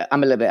a little bit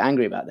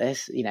angry about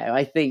this.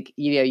 I think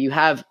you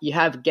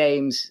have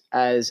games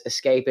as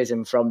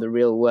escapism from the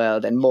real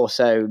world, and more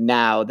so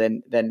now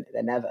than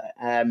ever.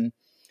 And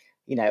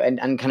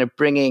kind of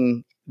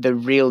bringing the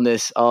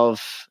realness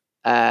of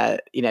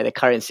the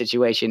current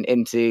situation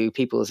into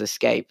people's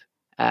escapism,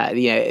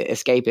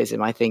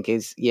 I think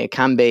is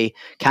can be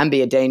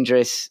a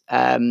dangerous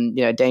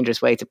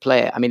way to play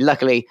it. I mean,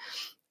 luckily,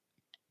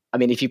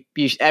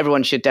 if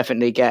everyone should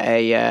definitely get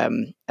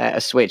a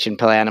Switch and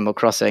play Animal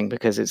Crossing,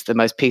 because it's the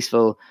most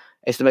peaceful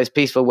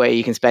way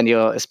you can spend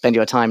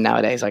your time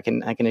nowadays. I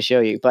can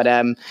assure you. But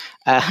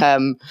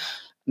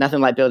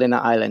nothing like building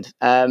that island.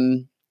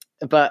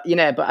 But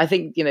I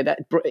think that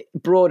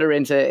broader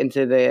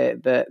into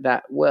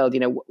that world.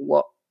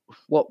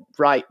 What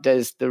right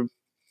does the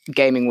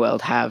gaming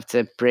world have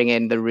to bring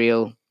in the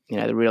real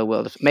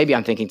world? Maybe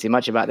I'm thinking too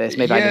much about this.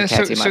 Maybe I don't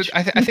care too much. So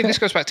I think this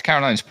goes back to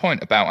Caroline's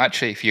point about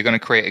actually, if you're going to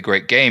create a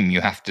great game, you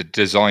have to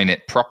design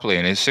it properly.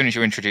 And as soon as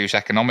you introduce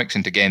economics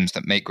into games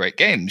that make great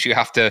games, you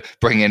have to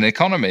bring in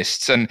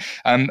economists. And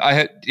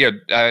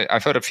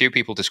I've heard a few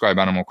people describe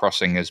Animal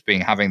Crossing as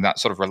having that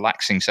sort of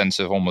relaxing sense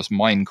of almost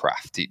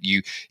Minecraft.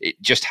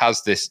 It just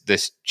has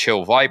this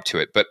chill vibe to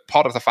it. But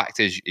part of the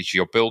fact is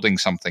you're building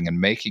something and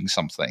making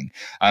something.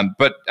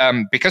 But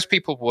because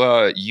people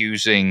were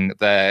using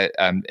their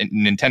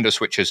Nintendo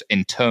Switch's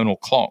internal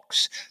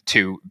clocks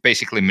to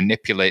basically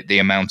manipulate the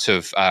amount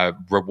of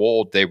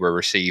reward they were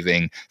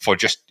receiving for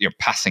just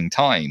passing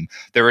time,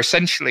 they're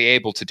essentially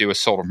able to do a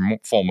sort of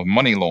form of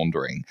money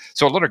laundering.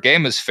 So a lot of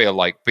gamers feel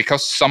like,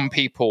 because some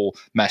people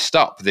messed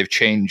up, they've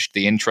changed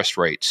the interest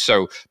rates.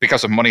 So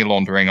because of money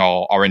laundering,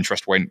 our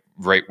interest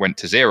rate went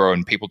to zero,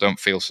 and people don't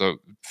feel so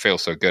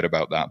good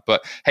about that.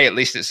 But hey, at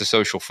least it's a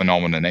social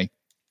phenomenon, eh?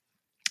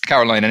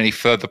 Caroline, any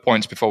further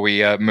points before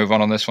we move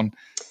on this one?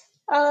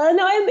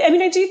 No,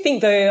 I do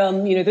think though,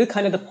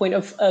 the point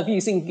of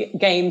using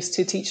games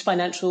to teach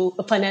financial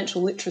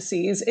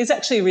literacy is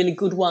actually a really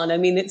good one. I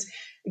mean,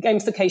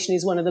 gamification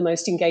is one of the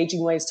most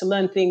engaging ways to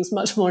learn things,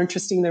 much more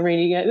interesting than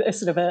reading a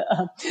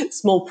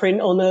small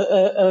print on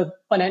a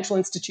financial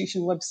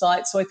institution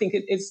website. So I think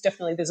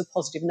there's a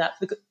positive in that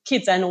for the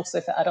kids and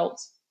also for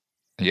adults.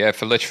 Yeah,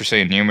 for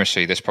literacy and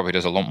numeracy, this probably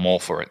does a lot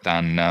more for it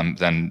than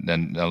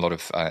a lot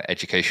of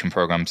education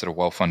programs that are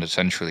well funded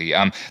centrally.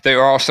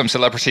 There are some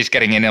celebrities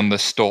getting in on the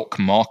stalk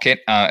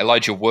market.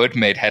 Elijah Wood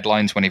made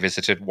headlines when he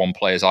visited one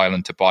player's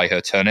island to buy her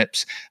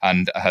turnips,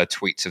 and her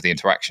tweets of the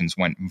interactions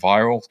went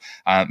viral.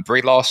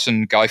 Brie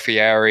Larson, Guy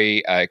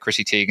Fieri,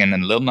 Chrissy Teigen,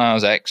 and Lil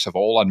Nas X have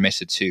all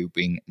admitted to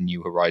being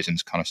New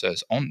Horizons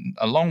connoisseurs,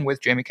 along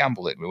with Jamie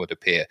Campbell, it would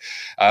appear.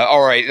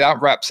 All right,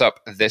 that wraps up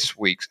this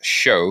week's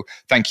show.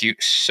 Thank you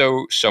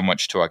so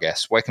much to our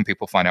guests. Where can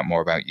people find out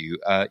more about you,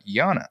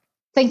 Jana?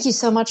 Thank you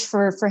so much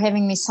for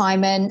having me,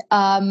 Simon.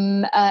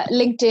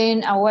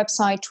 LinkedIn, our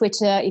website,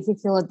 Twitter, if you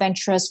feel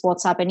adventurous,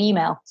 WhatsApp and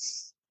email.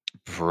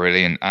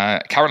 Brilliant.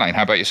 Caroline,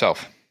 how about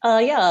yourself?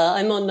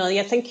 I'm on.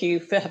 Thank you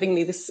for having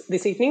me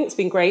this evening. It's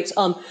been great.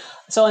 So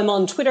I'm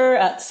on Twitter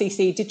at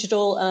CC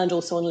Digital and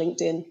also on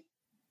LinkedIn.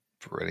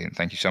 Brilliant.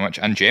 Thank you so much.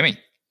 And Jamie?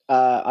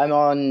 I'm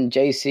on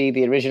JC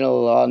the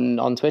Original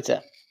on Twitter.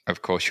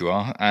 Of course you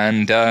are.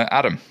 And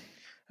Adam?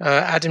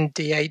 Adam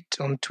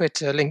D8 on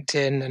Twitter,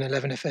 LinkedIn, and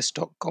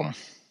 11fs.com.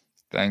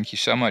 Thank you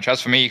so much.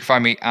 As for me, you can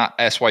find me at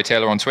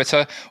SYTaylor on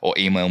Twitter or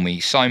email me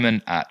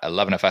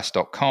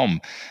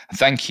simon@11fs.com.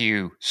 Thank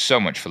you so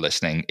much for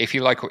listening. If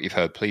you like what you've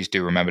heard, please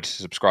do remember to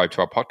subscribe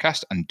to our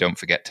podcast and don't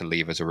forget to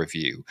leave us a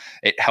review.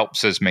 It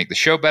helps us make the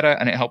show better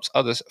and it helps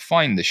others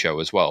find the show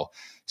as well.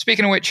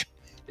 Speaking of which,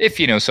 if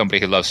you know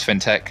somebody who loves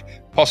fintech,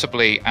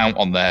 possibly out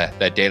on their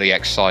daily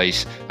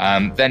exercise,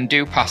 then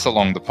do pass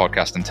along the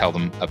podcast and tell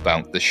them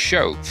about the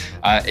show.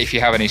 If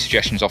you have any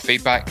suggestions or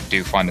feedback,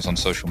 do find us on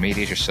social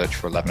media. Just search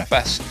for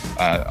 11FS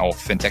or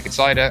Fintech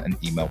Insider and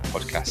email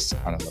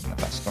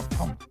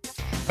podcasts@11fs.com.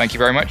 Thank you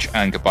very much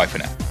and goodbye for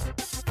now.